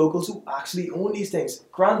few locals who actually own these things.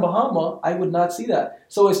 Grand Bahama, I would not see that.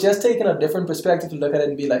 So it's just taking a different perspective to look at it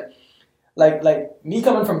and be like me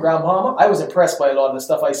coming from Grand Bahama, I was impressed by a lot of the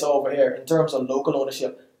stuff I saw over here in terms of local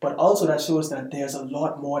ownership. But also that shows that there's a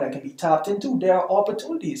lot more that can be tapped into. There are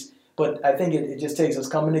opportunities. But I think it just takes us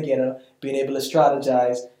coming together, being able to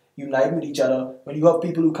strategize, unite with each other. When you have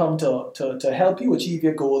people who come to help you achieve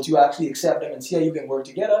your goals, you actually accept them and see how you can work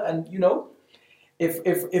together. And if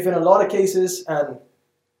in a lot of cases, and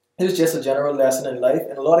it's just a general lesson in life,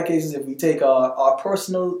 in a lot of cases, if we take our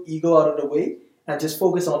personal ego out of the way and just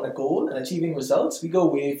focus on the goal and achieving results, we go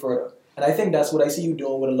way further. And I think that's what I see you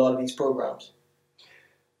doing with a lot of these programs.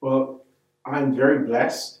 Well, I'm very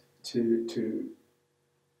blessed to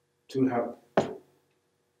have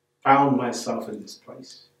found myself in this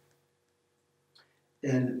place.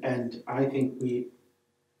 And I think we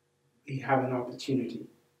have an opportunity.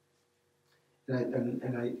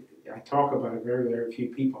 And I talk about it very, very few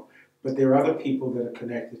people. But there are other people that are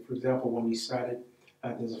connected. For example, when we started,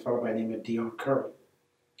 there's a fellow by the name of Dion Curry.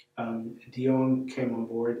 Dion came on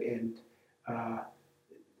board and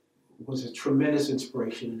was a tremendous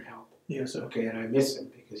inspiration and help. Yes, sir. Okay, and I miss him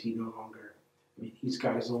because he no longer, he's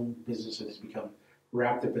got his own business and has become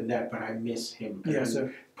wrapped up in that, but I miss him. Yes,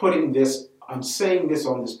 sir. I'm saying this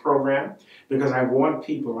on this program because I want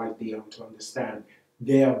people like Dion to understand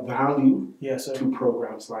their value to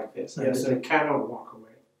programs like this. And they cannot walk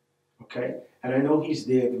away. Okay? And I know he's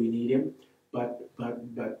there, we need him, but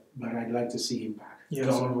I'd like to see him back. Yes,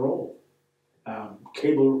 Don Roll.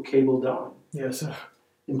 Cable Don. Yes, sir.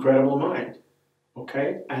 Incredible mind.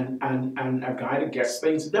 Okay? And a guy that gets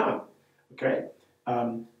things done. Okay?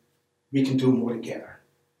 We can do more together.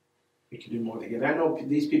 I know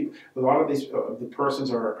these people, a lot of these, the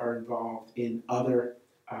persons are involved in other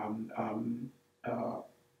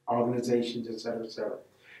organizations, et cetera, et cetera.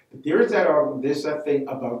 But there's that thing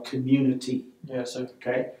about community. Yes, sir.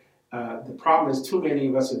 Okay? The problem is too many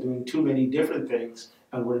of us are doing too many different things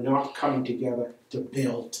and we're not coming together to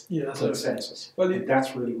build consensus. Well,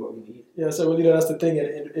 that's really what we need. Yeah, so that's the thing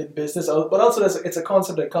in business. But also it's a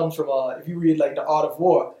concept that comes from, if you read like The Art of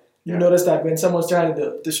War, you notice that when someone's trying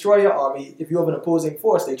to destroy your army, if you have an opposing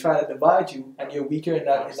force, they try to divide you, and you're weaker in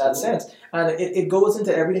that sense. And it goes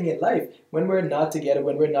into everything in life. When we're not together,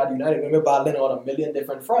 when we're not united, when we're battling on a million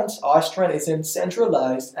different fronts, our strength isn't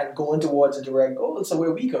centralized and going towards a direct goal, so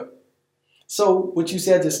we're weaker. So what you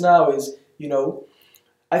said just now is,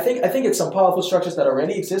 I think it's some powerful structures that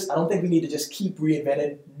already exist. I don't think we need to just keep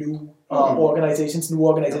reinventing new organizations. You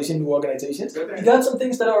got some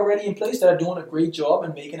things that are already in place that are doing a great job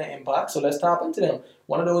and making an impact, so let's tap into them.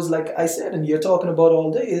 One of those, like I said, and you're talking about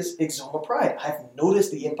all day, is Exuma Pride. I've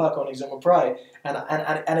noticed the impact on Exuma Pride,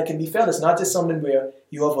 and it can be felt. It's not just something where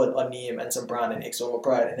you have a name and some brand in Exuma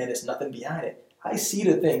Pride, and then there's nothing behind it. I see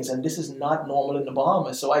the things, and this is not normal in the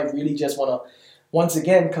Bahamas, so I really just want to once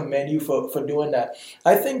again commend you for doing that.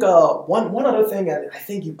 I think one other thing, and I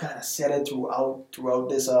think you kind of said it throughout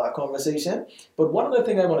this conversation, but one other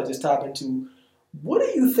thing I want to just tap into, what do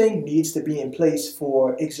you think needs to be in place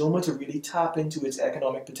for Exuma to really tap into its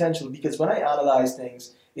economic potential? Because when I analyze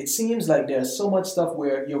things, it seems like there's so much stuff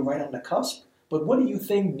where you're right on the cusp, but what do you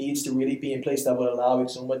think needs to really be in place that will allow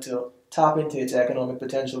Exuma to tap into its economic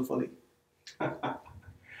potential fully?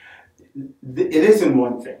 It isn't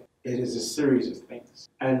one thing. It is a series of things.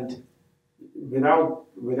 And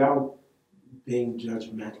without being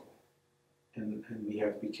judgmental, and we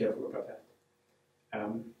have to be careful about that,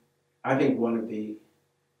 I think one of the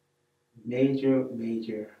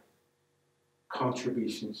major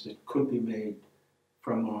contributions that could be made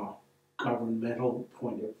from a governmental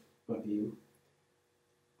point of view,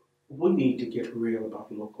 we need to get real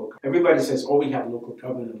about local government. Everybody says, we have local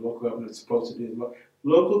government and local government is supposed to do this.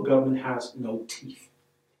 Local government has no teeth.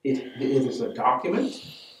 It is a document,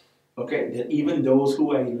 okay, that even those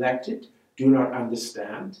who are elected do not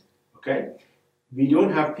understand, okay? We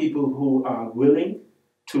don't have people who are willing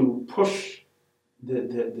to push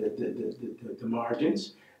the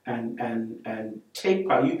margins and take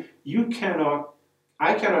power.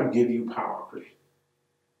 I cannot give you power, Christian,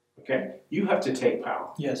 okay? You have to take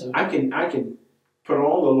power. Yes, sir. I can put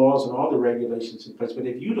all the laws and all the regulations in place, but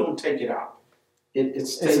if you don't take it out, it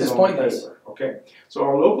stays on pointless. paper, okay? So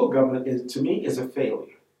our local government, to me, is a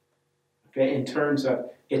failure, okay, in terms of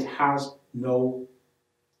it has no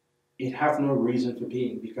it has no reason for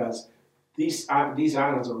being because these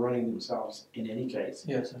islands are running themselves in any case.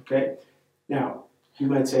 Yes, sir. Okay? Now, you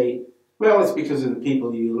might say, well, it's because of the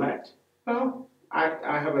people you elect. Well,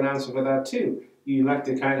 I have an answer for that too. You elect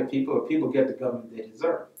the kind of people get the government they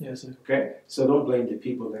deserve. Yes, sir. Okay? So don't blame the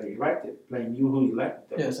people that are elected. Blame you who elected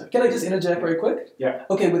them. Yes, sir. Can I just interject very quick? Yeah.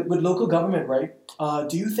 Okay, with local government, right?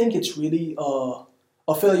 Do you think it's really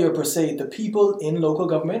a failure per se, the people in local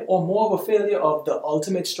government, or more of a failure of the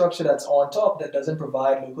ultimate structure that's on top that doesn't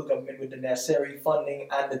provide local government with the necessary funding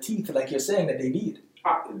and the teeth, like you're saying, that they need?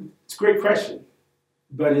 It's a great question.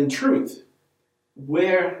 But in truth,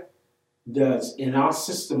 where does, in our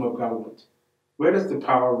system of government, where does the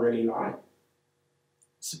power really lie?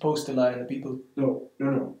 It's supposed to lie in the people. No.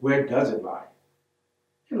 Where does it lie?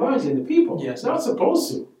 It lies in the people. Yes. It's not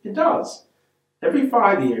supposed to. It does. Every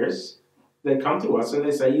 5 years, they come to us and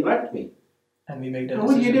they say, elect me. And we make that And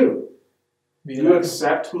what decision. do? We You elect-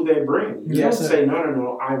 accept who they bring. You Yes, don't sir. say,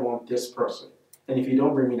 no, I want this person. And if you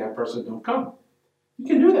don't bring me that person, don't come. You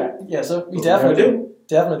can do that. Yes, sir. We But definitely never do.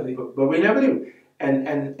 Definitely. But we never do.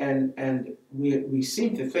 And we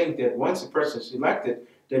seem to think that once a person is elected,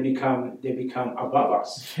 they become above us.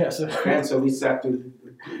 Yes, sir. And so we have to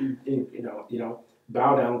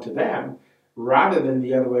bow down to them rather than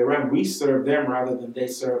the other way around. We serve them rather than they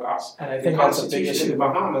serve us. And I The think that's a big Constitution issue. in the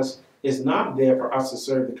Bahamas is not there for us to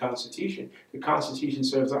serve the Constitution. The Constitution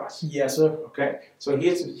serves us. Yes, sir. Okay? So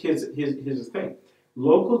here's the thing.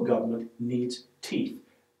 Local government needs teeth.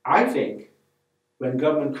 I think when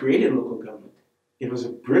government created local government, it was a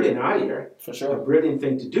brilliant idea, For a sure. brilliant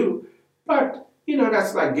thing to do. But,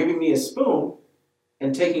 that's like giving me a spoon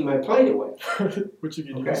and taking my plate away. What you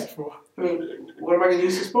can Okay. use it for? I mean, what am I going to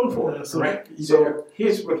use the spoon for? Yeah, so right? either- So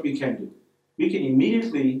here's what we can do. We can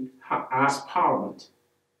immediately ask Parliament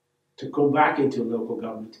to go back into local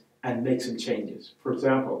government and make some changes. For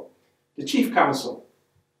example, the Chief Counsel,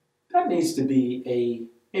 that needs to be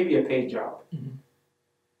maybe a paid job. Mhm.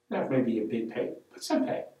 Not maybe a big pay, but some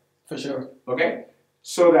pay. For sure. Okay?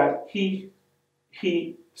 So that he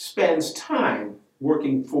spends time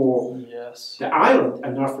working for Yes. the island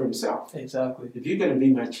and not for himself. Exactly. If you're going to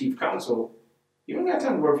be my chief counsel, you don't got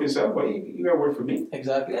time to work for yourself, but you got to work for me.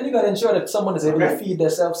 Exactly. And you got to ensure that someone is able to Okay. feed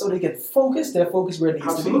themselves so they can focus their focus where it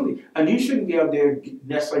needs to be. Absolutely. And you shouldn't be out there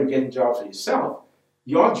necessarily getting jobs for yourself.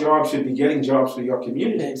 Your job should be getting jobs for your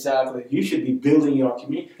community. Exactly. You should be building your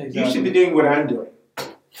community. Exactly. You should be doing what I'm doing.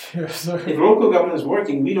 Yes, sir. If local government is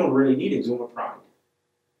working, we don't really need Exuma Pride,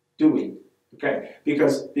 do we? Okay?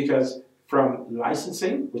 Because from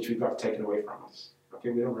licensing, which we got taken away from us, okay,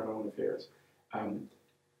 we don't run our own affairs.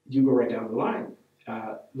 You go right down the line.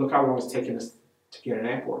 Look how long it's taken us to get an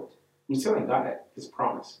airport. We still ain't got it. It's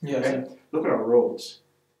promised. Yes, Okay? Look at our roads.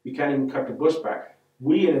 We can't even cut the bush back.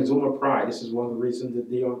 We in Exuma Pride, this is one of the reasons that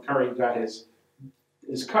Dion Curry got his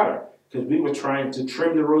cutter, because we were trying to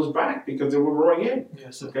trim the roads back because they were growing in.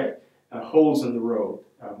 Yes, sir. Okay, holes in the road,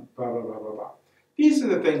 blah, blah, blah, blah, blah. These are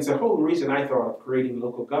the things, the whole reason I thought of creating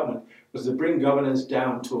local government was to bring governance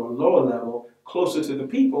down to a lower level, closer to the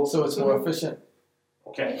people. So it's more efficient.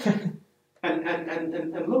 Okay.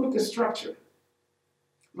 and look at the structure.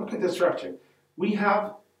 Look at the structure. We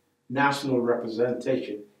have national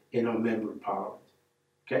representation in our member of parliament.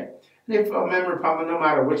 Okay? And if a member of parliament, no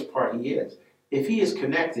matter which party he is, if he is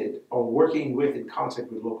connected or working with in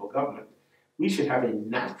contact with local government, we should have a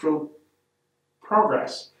natural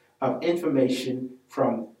progress of information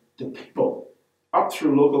from the people up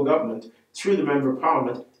through local government, through the member of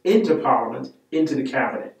parliament, into the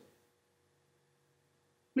cabinet.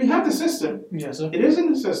 We have the system. Yes, sir. It isn't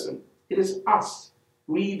the system. It is us.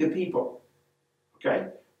 We the people. Okay?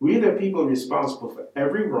 We are the people responsible for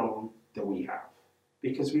every wrong that we have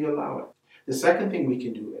because we allow it. The second thing we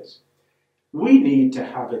can do is we need to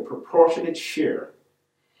have a proportionate share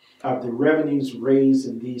of the revenues raised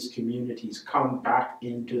in these communities come back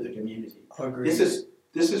into the community. Agreed.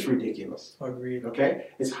 This is ridiculous. Agreed. Okay?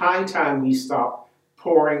 It's high time we stop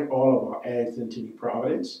pouring all of our eggs into New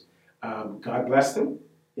Providence. God bless them.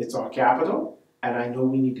 It's our capital, and I know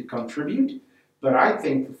we need to contribute. But I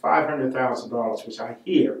think the $500,000, which I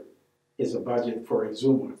hear is a budget for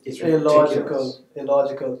Exuma, is ridiculous.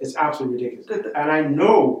 Illogical. It's absolutely ridiculous. And I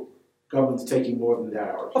know government's taking more than that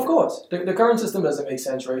out. Of course, the current system doesn't make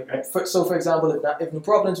sense, right? Okay. For example, if New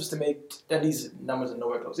Providence was to make, and these numbers are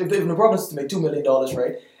nowhere close, if New Providence was to make $2 million,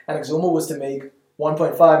 right, and Exuma was to make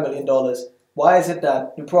 $1.5 million, why is it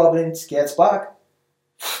that New Providence gets back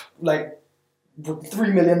like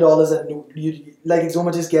 $3 million and like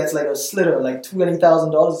Exuma just gets like a slitter, like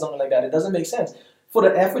 $20,000 or something like that? It doesn't make sense. For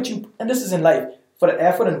the effort and this is in life, for the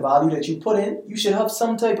effort and value that you put in, you should have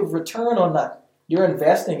some type of return on that. You're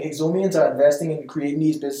investing. Exumians are investing in creating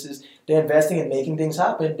these businesses. They're investing in making things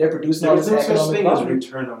happen. They're producing all There is this no such economic thing as value.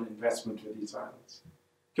 return on investment for these islands.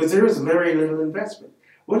 Because there is very little investment.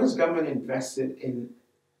 What has government invested in,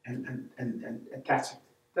 and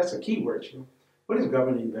that's a key word, you know. What has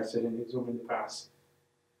government invested in Exuma in the past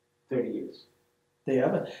 30 years? They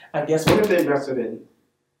haven't. And guess What what? have they invested in?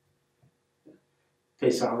 Pay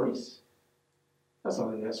salaries. That's not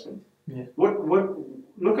an investment. Yeah.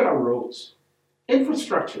 Look at our roads.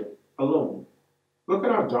 Infrastructure alone. Look at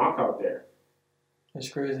our dock out there. It's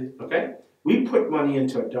crazy. Okay? We put money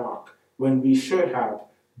into a dock when we should have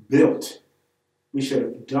built. We should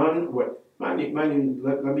have done what, let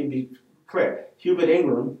me be clear. Hubert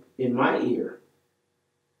Ingram, in my ear,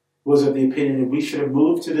 was of the opinion that we should have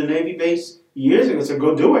moved to the Navy base years ago, so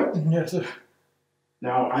go do it. Yes, sir.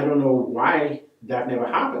 Now, I don't know why that never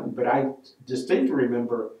happened, but I distinctly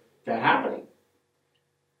remember that happening.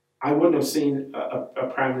 I wouldn't have seen a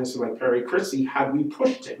prime minister like Perry Christie had we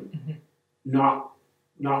pushed him, not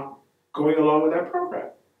going along with that program.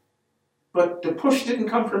 But the push didn't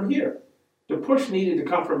come from here. The push needed to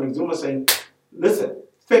come from Exuma saying, listen,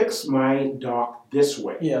 fix my dock this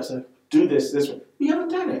way. Yes, sir. Do this way. We haven't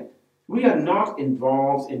done it. We are not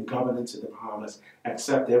involved in governance in the Bahamas,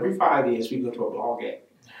 except every 5 years we go to a ball game.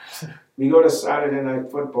 We go to Saturday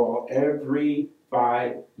night football every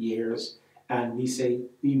 5 years, and we say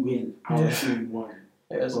we win. Our team won.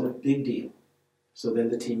 Yes, Well, sir. a big deal. So then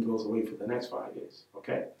the team goes away for the next 5 years.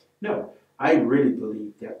 Okay? No, I really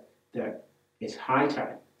believe that it's high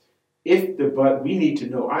time. But we need to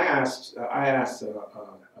know. I asked a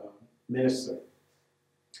minister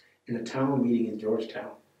in a town meeting in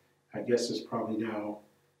Georgetown. I guess it's probably now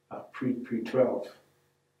pre-12.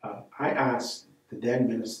 I asked the then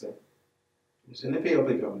minister, who was in the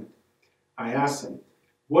PLP government, I asked him,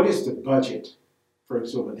 what is the budget for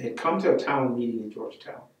Exuma? They had come to a town meeting in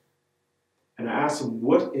Georgetown. And I asked him,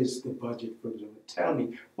 what is the budget for Exuma? Tell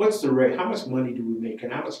me, what's the rate? How much money do we make?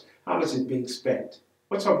 And how much is being spent?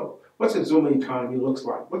 What's the Exuma economy looks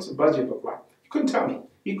like? What's the budget look like? He couldn't tell me.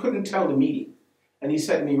 He couldn't tell the meeting. And he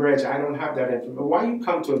said to me, Reg, I don't have that information. Why you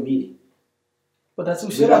come to a meeting? But that's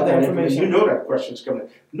who should have the information. You know that question's coming.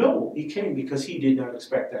 No, he came because he did not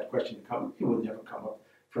expect that question to come. It would never come up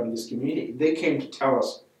from this community. They came to tell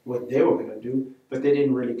us what they were going to do, but they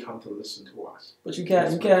didn't really come to listen to us. But you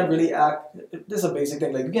can't really act. This is a basic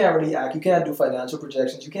thing. Like, you can't really act. You can't do financial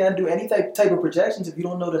projections. You can't do any type of projections if you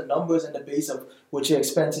don't know the numbers and the base of what your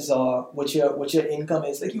expenses are, what your income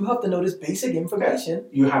is. Like, you have to know this basic information.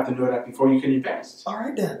 You have to know that before you can invest. All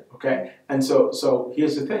right then. Okay, and so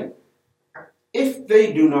here's the thing. If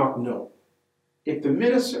they do not know, if the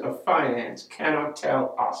Minister of Finance cannot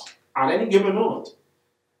tell us at any given moment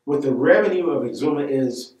what the revenue of Exuma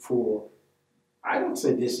is for, I don't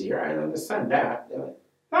say this year, I understand that,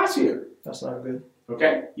 last year. That's not good.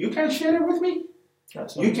 Okay, you can't share that with me.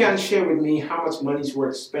 That's not You good. can't share with me how much money's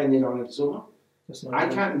worth spending on Exuma. That's not I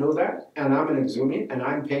good. can't know that, and I'm an Exumian, and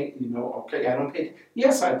I'm paying, okay, I don't pay,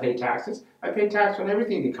 yes, I pay taxes. I pay tax on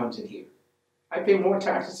everything that comes in here. I pay more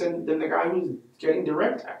taxes than the guy who's getting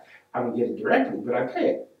direct tax. I don't get it directly, but I pay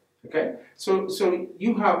it. Okay? So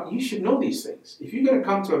you should know these things. If you're gonna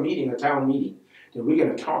come to a meeting, a town meeting, that we're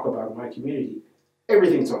gonna talk about my community,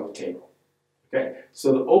 everything's on the table. Okay?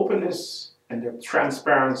 So the openness and the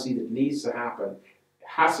transparency that needs to happen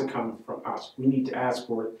has to come from us. We need to ask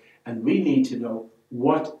for it, and we need to know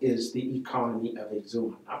what is the economy of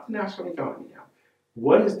Exuma, not the national economy now.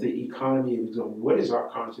 What is the economy of Exuma? What is our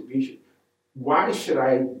contribution? Why should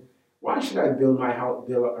I build my house,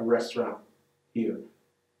 build a restaurant here?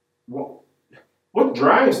 What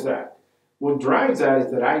drives that? What drives that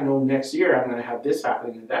is that I know next year I'm going to have this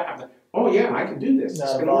happening and that happening. Oh yeah, I can do this. Now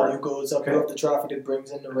It's the gonna work. value goes up. You have the traffic that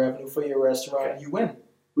brings in the revenue for your restaurant, and you win.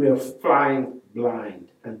 We are flying blind,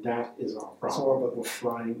 and that is our It's problem. horrible. We're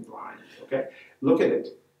flying blind. Okay, look at it.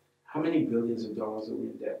 How many billions of dollars are we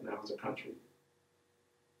in debt now as a country?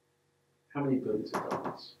 How many billions of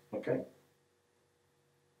dollars? Okay,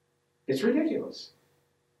 it's ridiculous.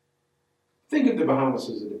 Think of the Bahamas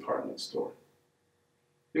as a department store.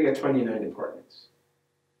 We got 29 departments.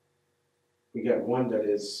 We got one that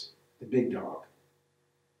is the big dog.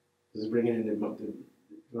 This is bringing in the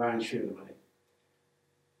lion's share of the money.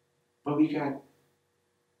 But we got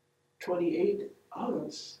 28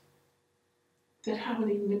 others that haven't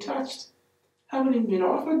even been touched, haven't even been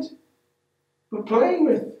offered. We're playing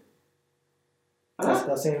with.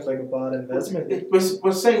 That seems like a bad investment.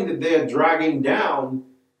 We're saying that they're dragging down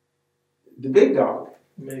the big dog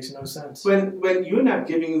It makes no sense. when you're not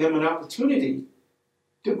giving them an opportunity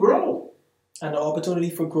to grow. And the opportunity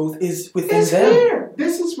for growth is within It's them. here.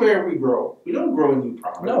 This is where we grow. We don't grow in New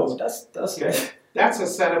Providence. No, that's Okay. That's a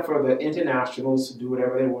setup for the internationals to do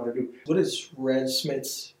whatever they want to do. What is Reg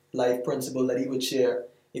Smith's life principle that he would share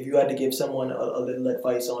if you had to give someone a little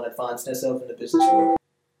advice on advancing themselves in the business world?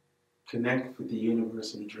 Connect with the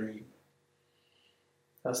universe and dream.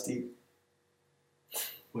 That's deep.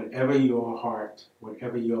 Whatever your heart,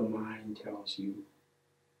 whatever your mind tells you,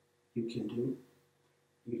 you can do.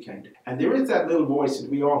 You can do. And there is that little voice that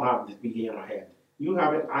we all have that we hear in our head. You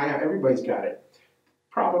have it, I have, everybody's got it.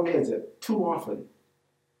 Problem is that too often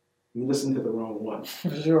we listen to the wrong one. For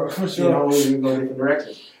sure. You know, we go different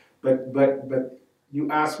directions. But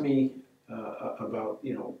you asked me about,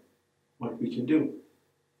 you know, what we can do.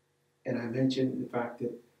 And I mentioned the fact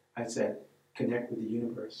that I said, connect with the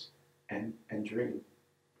universe and dream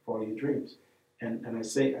for your dreams. And I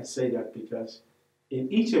say that because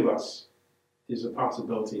in each of us, there's a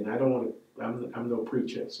possibility, and I don't want to, I'm no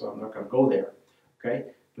preacher, so I'm not going to go there, okay?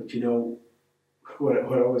 But you know, what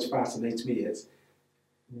always fascinates me is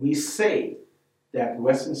we say that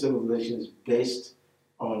Western civilization is based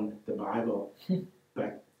on the Bible,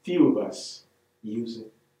 but few of us use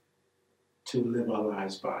it to live our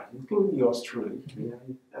lives by, including yours truly.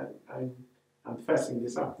 I mean, I'm fessing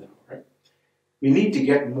this up now, right? We need to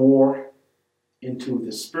get more into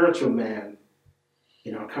the spiritual man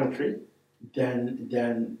in our country than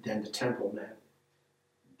the temporal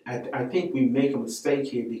man. I think we make a mistake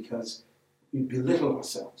here because we belittle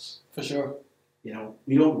ourselves. For sure. You know,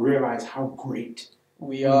 we don't realize how great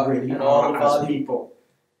we are really and all are as people.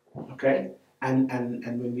 Okay? And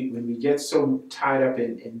when we get so tied up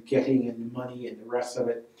in getting and the money and the rest of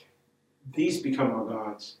it, these become our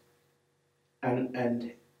gods.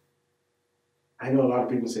 And I know a lot of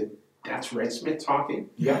people say, that's Reg Smith talking.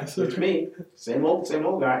 Yeah, it's me. Same old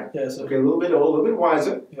guy. Yes, okay, a little bit old, a little bit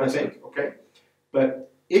wiser, yes, I think. Okay.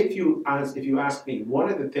 But if you ask me, one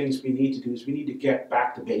of the things we need to do is we need to get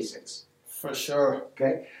back to basics. For sure.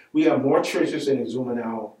 Okay? We have more churches in Exuma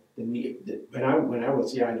now than when I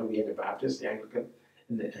was here. I know we had the Baptist, the Anglican,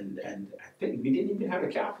 and I think we didn't even have a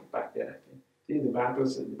Catholic back then. I think the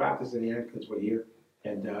Baptists and the Anglicans were here,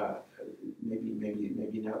 and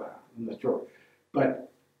maybe another. I'm not sure,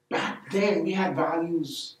 but back then we had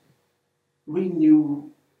values. We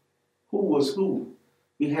knew who was who.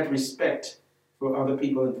 We had respect for other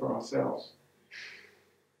people and for ourselves.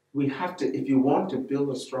 We have to, if you want to build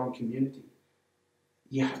a strong community,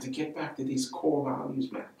 you have to get back to these core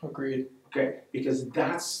values, man. Agreed. Okay? Because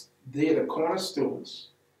they're the cornerstones,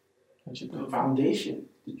 the foundation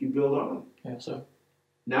that you build on. Yes, sir.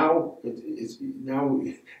 Now,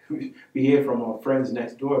 we hear from our friends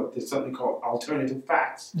next door, there's something called alternative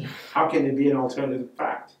facts. How can it be an alternative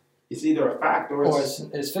fact? It's either a fact or it's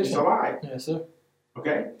fiction. It's a lie. Yes, sir.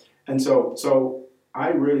 Okay? And so I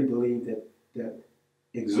really believe that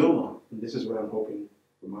Exuma, and this is what I'm hoping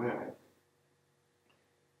for my eye,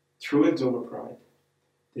 through Exuma Pride,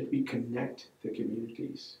 that we connect the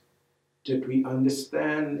communities, that we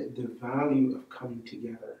understand the value of coming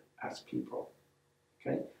together as people,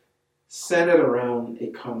 okay? Centered around a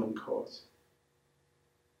common cause.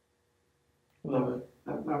 Love it.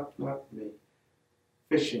 Not me.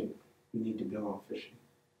 Fishing, we need to build on fishing.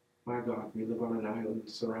 My God, we live on an island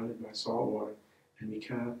surrounded by salt water, and we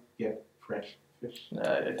can't get fresh fish.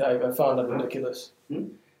 I found that ridiculous.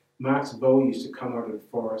 Max Bow used to come out of the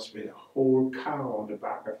forest with a whole cow on the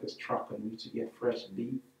back of his truck, and we used to get fresh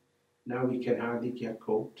beef. Now we can hardly get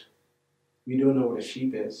goat. We don't know what a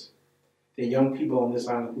sheep is. There are young people on this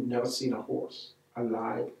island who've never seen a horse, a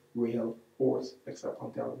live, real horse, except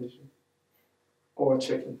on television, or a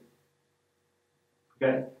chicken.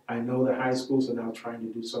 Okay? I know the high schools are now trying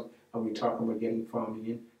to do some, and we're talking about getting farming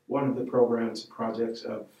in. One of the programs, projects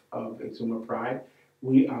of Exuma Pride,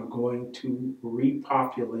 we are going to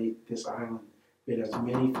repopulate this island with as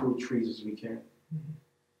many fruit trees as we can. Mm-hmm.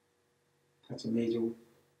 That's a major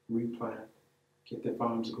replant. Get the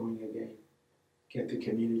farms going again. Get the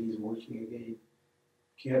communities working again.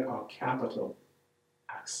 Get our capital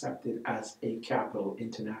accepted as a capital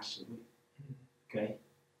internationally. Mm-hmm. Okay?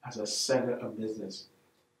 As a center of business.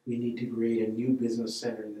 We need to create a new business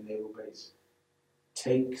center in the naval base.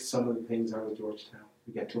 Take some of the things out of Georgetown.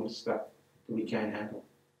 We got too much stuff that we can't handle.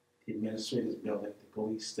 The administrator's building, the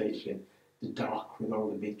police station, the dock with all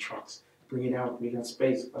the big trucks. Bring it out. We got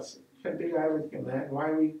space. Let's get a big island here, man. Why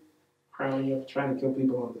are we crowding up trying to kill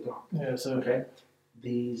people on the dock? Yeah, so okay.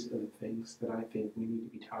 These are the things that I think we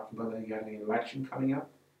need to be talking about. You got an election coming up.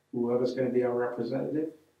 Whoever's going to be our representative,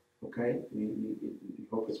 okay? We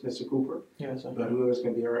hope it's Mr. Cooper. Yeah, so but whoever's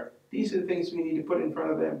going to be our, these are the things we need to put in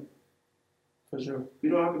front of them. For sure. We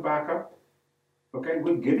don't have a backup. Okay,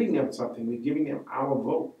 we're giving them something. We're giving them our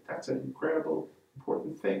vote. That's an incredible,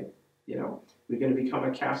 important thing. You know, we're going to become a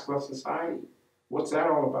cashless society. What's that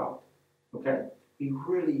all about? Okay, we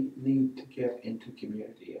really need to get into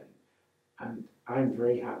community, and I'm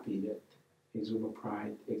very happy that Exuma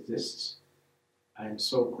Pride exists. I'm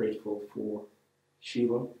so grateful for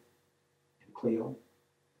Sheila and Cleo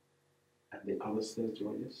and the others that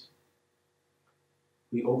joined us.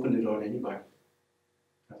 We opened it on anybody,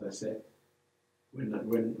 as I said.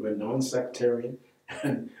 We're non-sectarian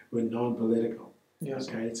and we're non-political. Yes.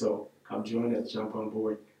 Okay, so come join us, jump on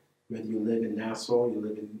board. Whether you live in Nassau, you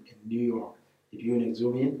live in New York. If you're an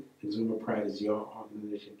Exumian, Exuma Pride is your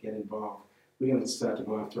organization. Get involved. We're going to start to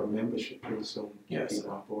go after a membership pretty soon. Get Yes.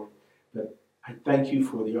 people on board. But I thank you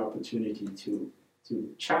for the opportunity to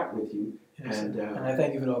chat with you. Yes. And I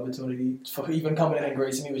thank you for the opportunity for even coming in and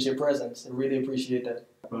gracing me with your presence. I really appreciate that.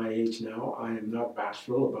 At my age now, I am not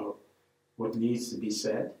bashful about what needs to be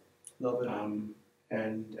said. Love it.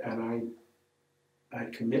 And I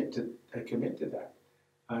commit to that.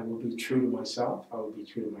 I will be true to myself. I will be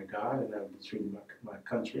true to my God, and I will be true to my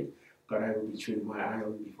country. But I will be true to my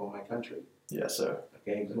island before my country. Yes, sir.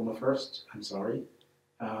 Okay, Exuma first. I'm sorry.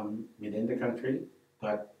 Within the country,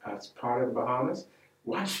 but as part of the Bahamas,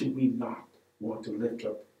 why should we not want to lift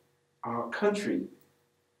up our country?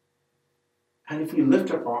 And if we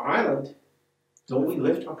lift up our island, don't we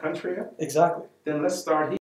lift our country up? Exactly. Then let's start here.